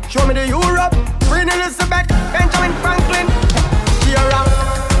Jamaica. Show me the Europe, Queen Elizabeth, Benjamin Franklin. Here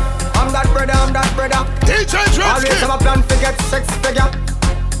I'm that brother. DJ Dreadskin. Always have a plan to get 6 figure.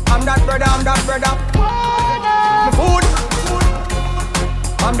 I'm that brother. Me food.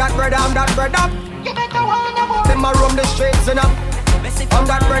 I'm that brother. Them a roam the streets, you know. I'm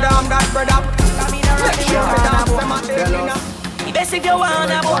that brother. Make sure me dance them a day, you know. Best if you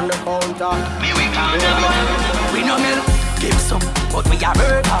wanna on the counter. We no milk, give some, but we are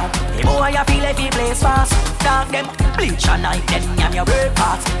work hard. The boy I feel like he plays fast. Dog them, bleach a night, then I'm your work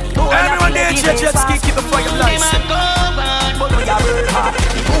hard. Everyone there, Jetski, keep the fire lights. But we are work hard.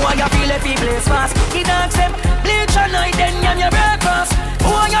 The boy I feel like he plays fast. He dogs them, bleach a night, then I'm your work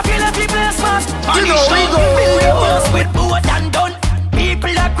know we go. Fill your house with boat and done.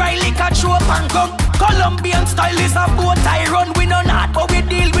 People that cry like a trope and gum. Colombian style is a boat I run. We no not, but we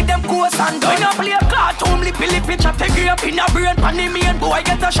deal with them coast and done. We no play a cartoon, lippy chatty grape. In a brain, panny me and boy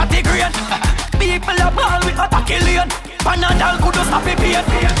get a shotty grain. People are ball with a tackle lane. Panadol could stop the pain.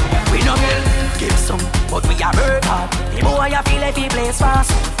 We no give some, but we are work hard. The boy you feel if he plays fast.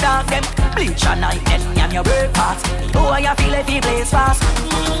 Dog them bleach a night, then and you work hard. The boy you feel if he plays fast.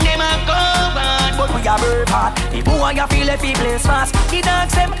 Them a go bad, but we are work hard. The boy you feel if he plays fast. The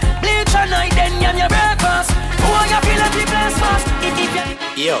dogs them bleach a night, then and you work fast. Boy you feel if he plays fast.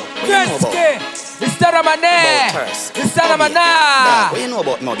 Yo, what you know about? Mr. Ramane, Mr. Ramana. What you know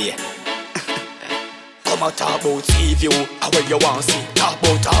about Nobby? Come out talk about see view, how where you want see. Talk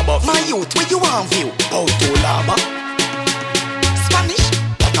about my youth, where you want view. About to lava Spanish,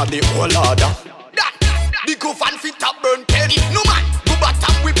 that are the whole order. The go fan fit up burn pen. No man, go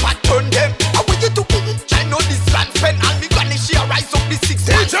bottom we pat turn them. How will you do? I know this land pen. And me gonna share rise up the 6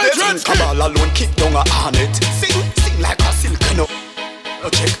 months. Come all alone, kick down a hornet. Sing like a silk, you know.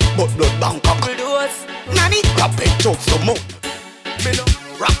 Check, but blood Bangkok. Nanny, rap it jokes no more. Me no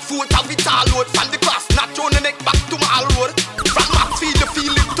rap foot have it all load. From the class, not on the neck back to my road. From Maxfield the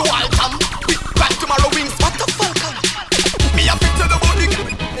feeling to Altam. Big back tomorrow wings, what the fuck? Me a fit to the body.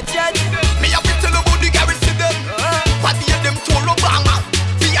 Me a fit to the body garrison them. What the them to Obama?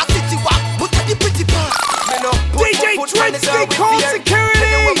 We a city walk, but the pretty part. Me no DJ Dreadsky, call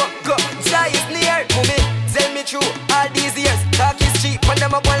security. Jai is near, mommy. Tell me true, all these years. Talk is cheap, when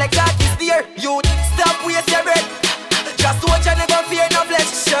them up on like talk is dear. Youth, stop waste your breath. Just watch and never fear no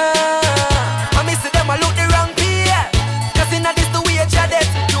flesh. I miss them, I look the wrong peer. Cause in this the way it's your death.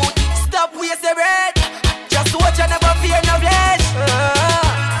 Youth, stop waste your breath. Just watch and never fear no flesh.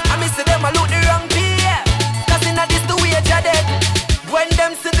 I miss them, I look the wrong peer. Cause in this the way it's your death. When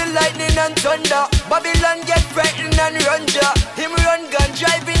them see the lightning and thunder, Babylon get frightened and run ja. Him run gun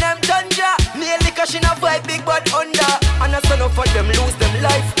driving them tundra. Nearly cause she not fight big but under. And I son up for them lose them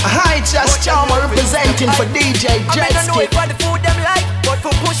life. Hi, just Charmer representing for DJ Dreadsky. I don't know if for the food them like, but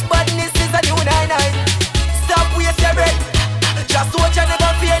for push badness is a new 99. Stop waste your breath. Just watch and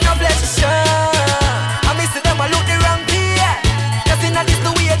never fear no flesh. I miss them, I look the wrong peer. Cause in this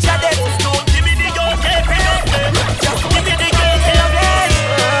the way it's your death. So give me the okay, just give me the okay.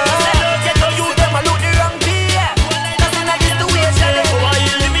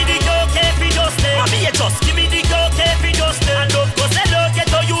 Just give me the go if you just them. And of course they don't get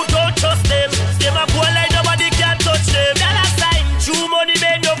how you don't trust them. Them a go like nobody can touch them. Dollar sign, true money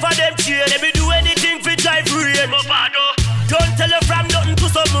made no for them cheer. They be do anything for drive rain. Don't tell them from nothing to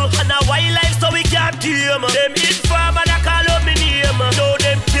something. And a wildlife so we can't tame. Them inform and I call up me name. Now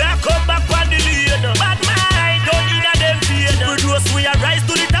them can't come back on the lane. Bad mind, don't need a them pain. Produce we a rise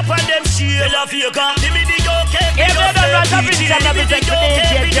to the top and them shame. Tell a faker, give me the go if you just them. Give me the go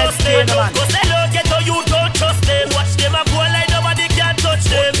if you just them. Cause they don't get how you don't trust them. Watch them a go like nobody can touch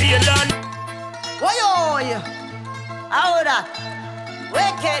them. Oi, how that?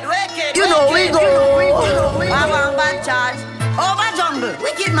 Wicked. You know we go. I want bad charge. Over jungle,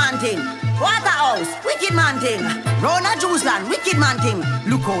 wicked man thing. Waterhouse, wicked man thing. Rona Juiceland, wicked man thing.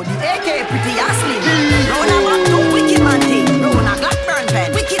 Look how the AK pretty and slim. Rona Backdoor, wicked man thing. Rona Blackburn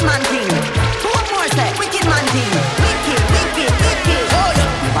pen, wicked man thing. Two more set, wicked man thing. Wicked.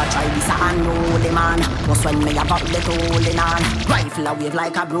 Never try this a unruly man. Just when me a pop the tooling on. Rifle a wave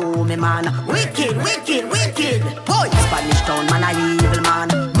like a broomy man. Wicked. Boy, Spanish town man a evil man.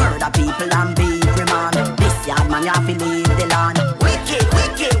 Murder people and beat man. This yard man ya fi leave the land. Wicked.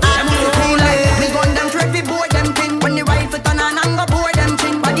 I'm cool like me gun them thread we board them thing. When the rifle turn on and go board them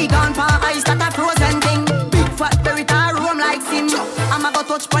thing. Body gone for ice that a frozen thing. Big fat berry tar roam like sin. I'm a go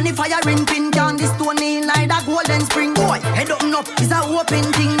touch pon the firing pin. Down the stone in like a golden spring. Boy, head up is a open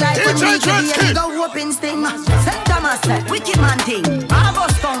thing. Like when we do the go open sting. St. Thomas said, wicked man thing.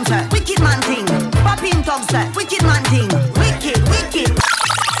 August Town said, wicked man thing. Papin Tug said, wicked man thing. Wicked.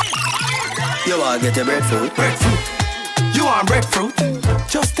 You want get a breadfruit? You want breadfruit?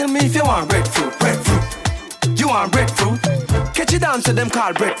 Just tell me if you want breadfruit. You want breadfruit? Catch it down to them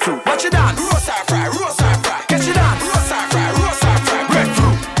called breadfruit. Watch it dance. Roast or fry. Catch it dance. Roast or fry.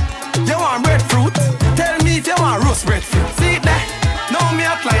 Breadfruit. You want breadfruit? Tell me if you want roast breadfruit. See it there? Now me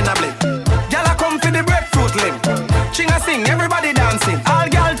applying a blip. Gyal a come for the breadfruit limb. Ching a sing, everybody dancing. All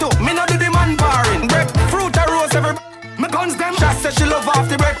gyal too, me no do the man barring. Breadfruit a roast everybody. Me guns them. She said she love off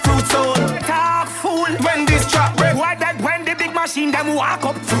the breadfruit soul. Talk fool. When this trap break. Why that when the big machine them walk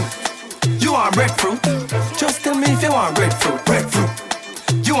up fruit? You want breadfruit? Just tell me if you want breadfruit.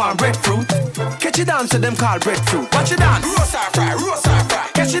 You want breadfruit? Catch it down, so them call breadfruit. Watch it down, roast or fry, roast or fry.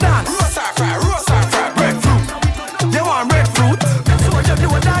 Catch it down, roast or fry, roast or fry. Breadfruit, you want breadfruit?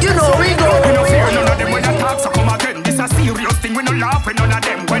 You know we go. We no fear none of them when I talk, so come again. This a serious thing, we no laugh with none of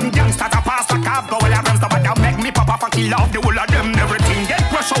them. When youngsters a pass like half, go all around the bottom. Make me pop off and kill off the whole of them. Everything get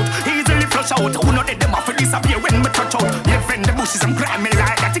rush out, easily flush out. Who know let them off and disappear when me touch out. Live in the bushes and grab me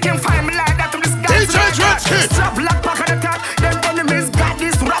like that. You can find me like that from this guy. Strap like back of the top. Them enemies got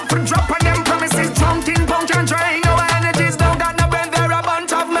this rap for drop on them promises. Drunk in punk and drain. No energies, don't got no brain. They're a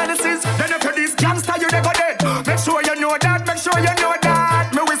bunch of menaces. Then after this gangster, you never dead. Make sure you know that, make sure you know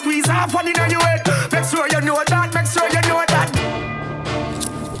that. Me will squeeze half one in your head. Make sure you know that, make sure you know that.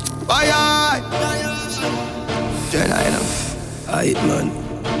 Aye aye. Then I enough. Aye man.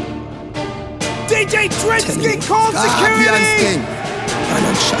 DJ Dreadsky called security. And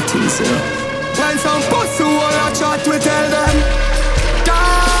I'm shutting zero. When some pussy wanna chat, we tell them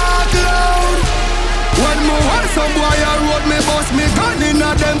talk loud. When me want some boy a road, me bust me gun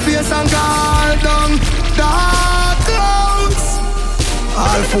inna them face and call down dark clouds.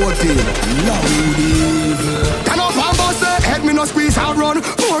 All 14, loud evil. Turn up and bust the head, me no squeeze and run.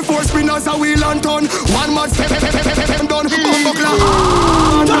 4 spinners a wheel and turn. One mud step done. Buckler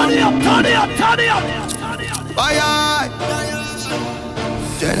hard. Turn it up, turn it up, turn it up. Aye aye.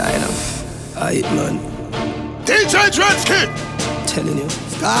 Then I enough. Aye man. DJ Dreadsky. Telling you.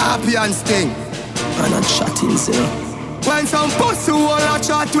 Scorpion sting. And I'm shutting zero. When some pussy wanna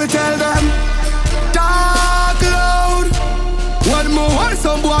chat, we tell them talk loud. When me want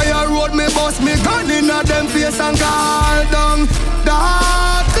some boy a road, me bust me gun inna them face and call down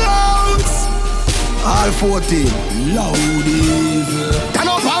dark clouds. All 14, loud evil. Turn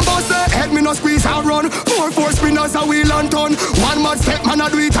up and bust the head, me no squeeze and run. 4 spinners a wheel and turn. One mad step, man a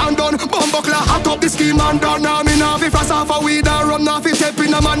do it and done. Bumbuckler hot up the scheme and done. Now me nah fi frost off a weed and rum. Nah fi step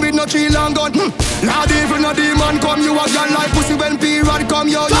in a man with no chill and gun. Lord even no demon come. You a girl like pussy when period come.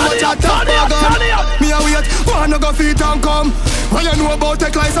 Yo, you a chat up a gun. Me a wait, wanna go feet and come. When you know about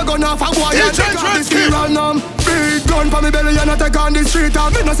take lights a gun off a boy and take off the skill and numb. Big gun for me belly and I take on the street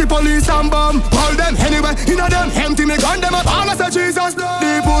and me no see police and bomb. Hold them anyway, inna them empty me gun them up all I say Jesus love.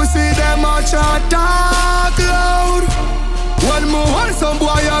 The pussy them a chat talk loud. When me want some boy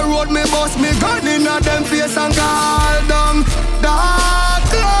a road me bust me gun inna them face and call down dark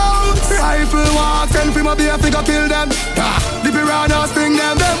clouds. Rifle walk, send fi my beer figure kill them. The piranha sting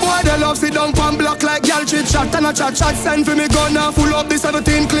them. Them boy they love sit down pan block like y'all chit shot and a chat. Send fi me gun and full up the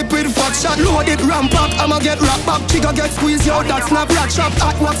 17 clip with fuck shot. Load it ram pack, I'ma get rap back. Trigger get squeezed yo, that snap rat shop.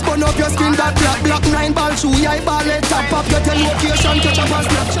 Hot wax burn up your skin that black 9 ball shoe. Yeah, ball it top up, get a location, catch up and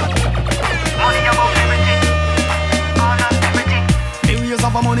snapshot. Money about everything, all of everything. New years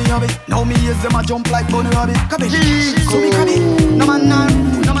of a money of it. Now me years them a jump like bunny of it. Cabbage, so me cabbage. No man nah,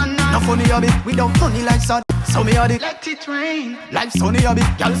 no man nah. No funny of it, without money like sad. So me had it, let it rain. Like sunny of it,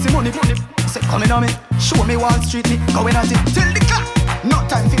 y'all see money. Say coming on me, show me Wall Street me going at it. Till the clock, no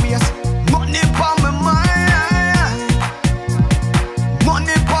time for waste. Money for me mind.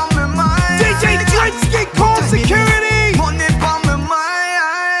 Money for me mind. DJ Dreadsky call security. Money for me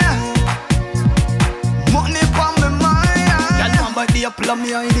mind. Money for me mind. Y'all want by the apple of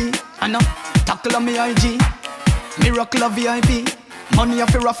me ID. And now tackle of me IG. Miracle of VIP. Money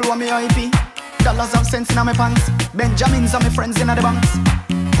off the ruffle of me IP. Dollars of cents in my pants. Benjamins are my friends in the banks.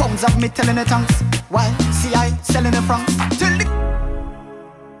 Pounds of me telling the tanks. Why? See I selling the francs. Till the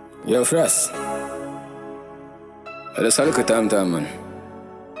Yo, Frost. Let's have a look at time, man.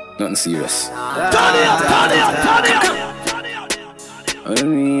 Nothing serious. Turn it up, turn it up, turn it up.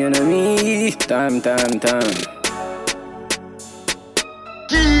 Enemy, time.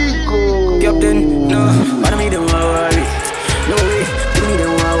 Kiko. Captain, no, I don't don't worry. No way, me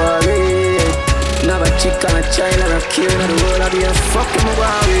don't worry. Never chick and a child and a kid in the world. I be a fucking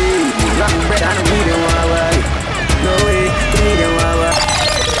worry. Long bread and me don't worry. No way, me don't worry.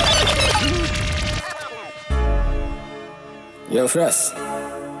 Yo, Frost.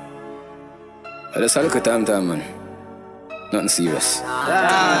 Let's have a look at time, man. Nothing serious.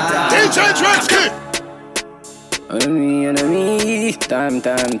 DJ Dreadsky. Enemy, time.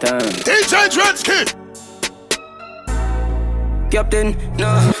 DJ Dreadsky. Captain, no,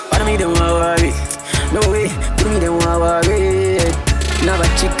 I me don't worry. No way, me don't worry. Never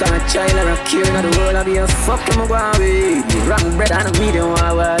chick and a child and a kid in the world. I be a fucking worry. Wrong bread and me don't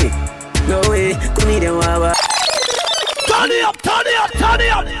worry. No way, me don't worry. Turn it up.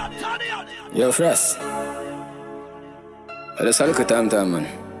 Yo, Frost. Let's have a look at time, man.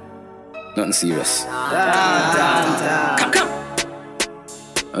 Nothing serious. Come.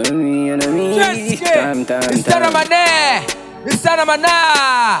 Enemy, time. It's Sana Mané.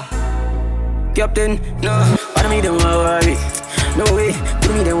 Captain, no, but me don't worry. No way,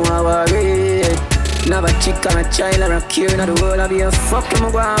 do me don't worry. Never chick on a child or a cure, not the world I be a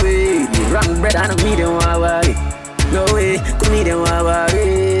fucking worry. Wrong bread and me don't worry. No way, do me don't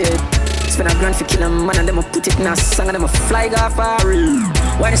worry. Spend a grand for kill a man and them a put it in a song and them a fly off a reel.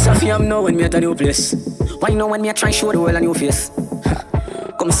 Why the stuff you know when me at a new place? Why you know when me a try show the world a new face?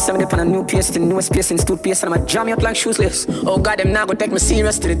 Come send me up on a new pace, the newest pace in toothpaste and I'ma jam you out like shoeless. Oh God, them now go take me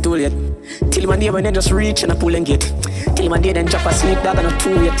serious till it too late. Till one day when they just reach and I pull and get. Till one day then drop a sleep dog and a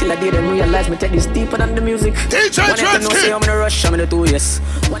 2 year. Till I day them realize me take this deeper than the music. DJ When I know say I'm in a rush, I'm in a 2 years.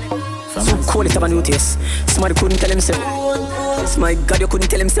 So cool it have a new taste. Somebody couldn't tell him say. My God, you couldn't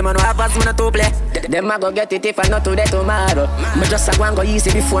tell him say man no have as man to play. Them I go get it if I not today tomorrow. Me just a go and go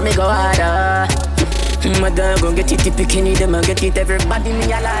easy before me go harder. My dog gon' get it, the bikini, them I get it, everybody me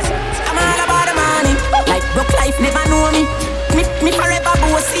alive. I'm all about the money, like broke life never know me. Me forever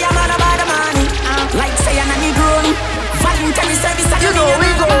bossy, I'm all about the money. Like say I'm a Negroni, voluntary service, I'm all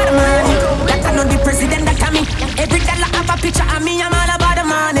about the money. That I know the president that come me. Every dollar have a picture of me, I'm all about the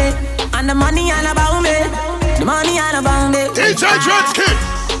money. And the money all about me, the money all about me. DJ Dreadsky.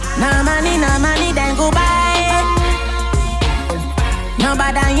 No money, then go buy.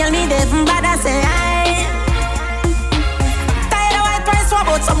 Nobody yell me, they from bad, I say I.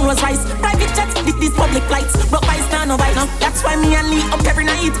 About some Rolls Royce, private jets, these public flights. Broke by now, no bite now. That's why me and Lee up every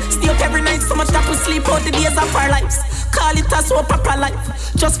night. Stay up every night, so much that we sleep out the days of our lives. Call it a so proper life.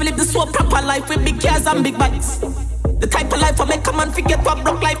 Just live the so proper life with big cars and big bikes. The type of life I make a man forget what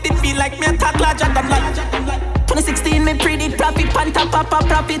broke life did feel like. Me a talk larger than life. 2016 me predict profit, panta papa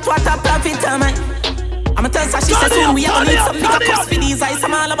profit, what a profit am I? I'ma tell Sashi say soon we have to need some bigger cups for these eyes.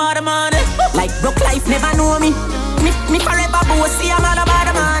 I'm all about the money. Like broke life never know me. Me forever bossy, I'm all about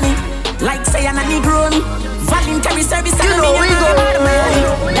the money. Like say I'm a Negroni, voluntary service, I'm all about the money.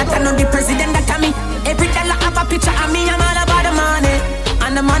 That I know the president that come me. Every dollar have a picture of me, I'm all about the money.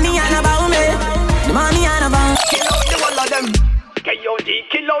 And the money all about me, the money all about me. Kill out the whole of them. K.O.D.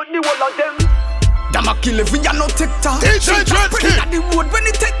 kill out the whole of them. Them a kill if we are no TikTok. DJ Dreadsky. At the road when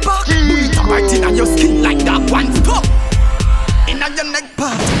it take back. Bullet a bite in your skin like that one stop. In your neck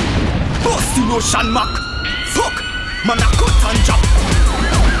part. Bust the ocean mark. Fuck. Man a cut and chop.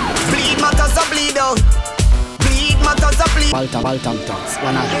 Bleed matters a bleed out. Bleed matters a bleed. Baltam talks.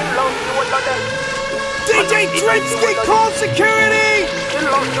 One of them. DJ Dreadsky call security.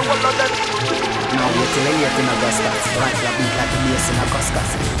 Now wait till I hear in Augusta. Right, la beat like the bass in Augusta.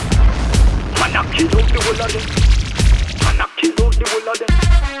 Man a kill out the whole of them. Man a kill out the whole of them.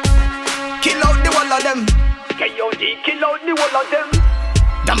 Kill out the whole of them. K.O.D. kill out the whole of them.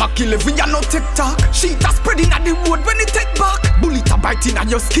 Them a kill if we are no TikTok. Sheet a spreading at the road when it take back. Bullet a biting at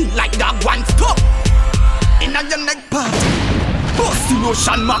your skin like that one stop. In a your neck part. Bust the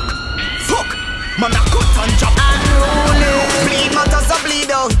ocean mark. Fuck. Man a cut and chop. Bleed matters a bleed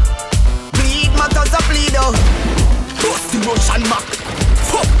out. Bleed matters a bleed out. Bust the ocean mark.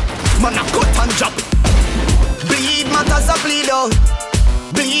 Fuck. Man a cut and chop. Bleed matters a bleed out.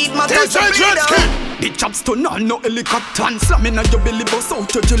 Bleed matters a bleed out. The chops to none, no helicopter. And slamming on your belly, bust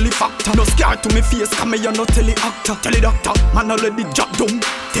out your jelly factor. No scar to me face, come here, no telly actor. Tell the doctor, man, I let the job done.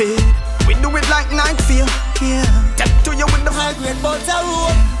 We do it like night fear. Yeah. Take to you with the high grade butter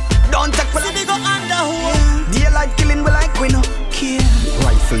rope. Don't take for the go under hole. Daylight killing we like we no care.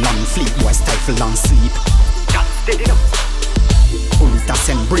 Rifle on fleet, boy stifle on sleep. Just steady up. Ulta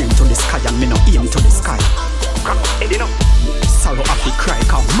send brain to the sky and me no aim to the sky. Crack steady up. Sorrow off the cry,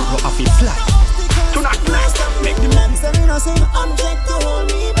 cause marrow off the fly. Tonight, make the move. Turn it up.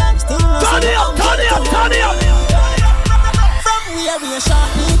 From where we are shot,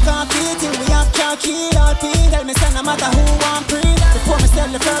 we competing. We have car key, all P. Tell me, say no matter who want pre. Before me sell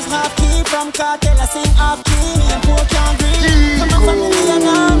the first half key from cartel, I sing off key. Me and poor can't breathe. From my family and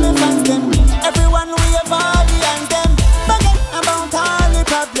all my fans them. Everyone we have all the hands them. Forget about all the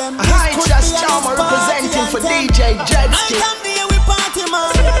problems. Hi, just Charmer representing for DJ Dreadsky. I come here with party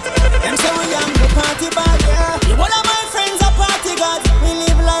man. Them say we am the party bad, yeah. All of my friends are party gods. We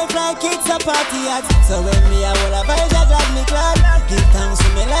live life like it's a party hat. So when me a all of vibes, I glad me glad. Give thanks to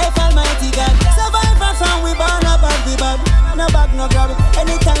me life, Almighty God. Survivor from we born a bad the bad. No bag, no grab.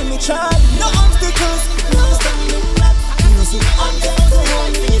 Anytime me try, no obstacles, no stumbling block. Music on the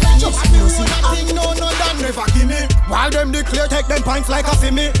just music on the no done never give me. While them declare, take them points like a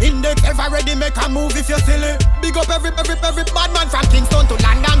fimmy. Index ever ready, make a move if you're silly. Big up every bad man from Kingston to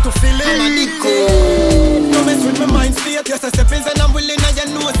London to Philly. I'm a dick. No mess with my mind state. Yes, I step in and I'm willing and you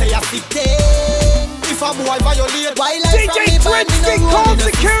know say I fit there. If a boy violate, why like from me bad, me no road in the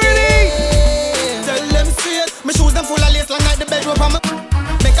security. Tell them straight. My shoes them full of lace long like the bedroom.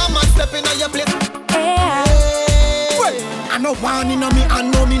 Make a man step in on your place. no one in me and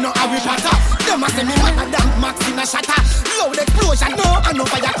no me no Harry Potter. Them a say me mother than Max in a shatter. Loud explosion, no, and no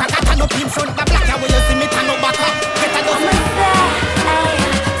firecracker. Turn up in front the black, where you see me turn up back up. Better do me.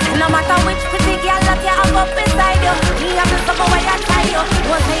 No matter which pretty girl that you have up inside you, me have the summer where you tie you.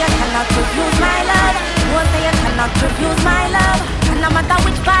 Won't say you cannot refuse my love. Won't say you cannot refuse my love. And no matter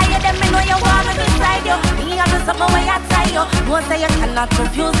which fire, them me know you want me beside you. Me have the summer where you tie you. Won't say you cannot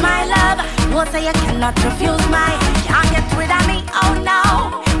refuse my love. Won't say you cannot refuse my. Can't get rid of me, oh no.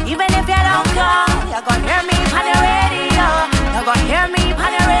 Even if you don't go, you're gonna hear me on the radio. You're gonna hear me on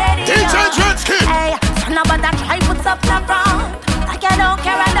the radio. DJ Dreadsky. Hey, so nobody try put up the front. Like you don't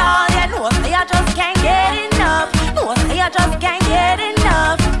care at all. You know say you just can't get enough. No say you just can't get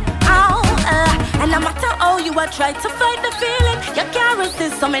enough. Oh, and no matter how you are trying to fight the feeling, you can't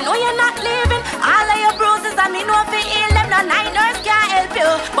resist. So me know you're not living. All of your bruises, I mean, no if you heal them. No night nurse can't help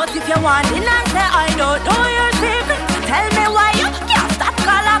you. But if you want it, I say I don't know your secret. Tell me why you can't stop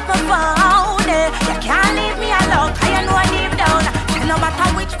call up my phone. You can't leave me alone, 'cause you know I deep down. And no matter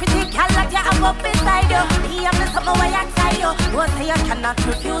which pretty girl that you have up inside you, me have the something where you tie you. Won't say you cannot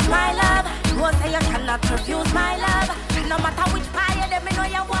refuse my love. Won't say you cannot refuse my love. And no matter which fire, them me know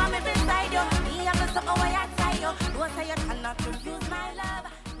you want me beside you. Me have the something where you tie you. Won't say you cannot refuse my love.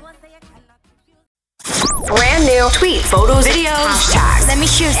 Won't say you cannot refuse. Brand new tweet, photos, videos, hashtags. Let me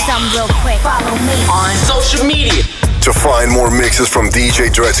share some real quick. Follow me on social media. To find more mixes from DJ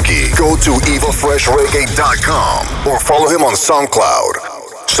Dreadsky, go to evilfreshreggae.com or follow him on SoundCloud.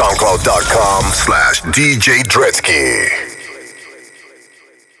 SoundCloud.com/DJ Dreadsky.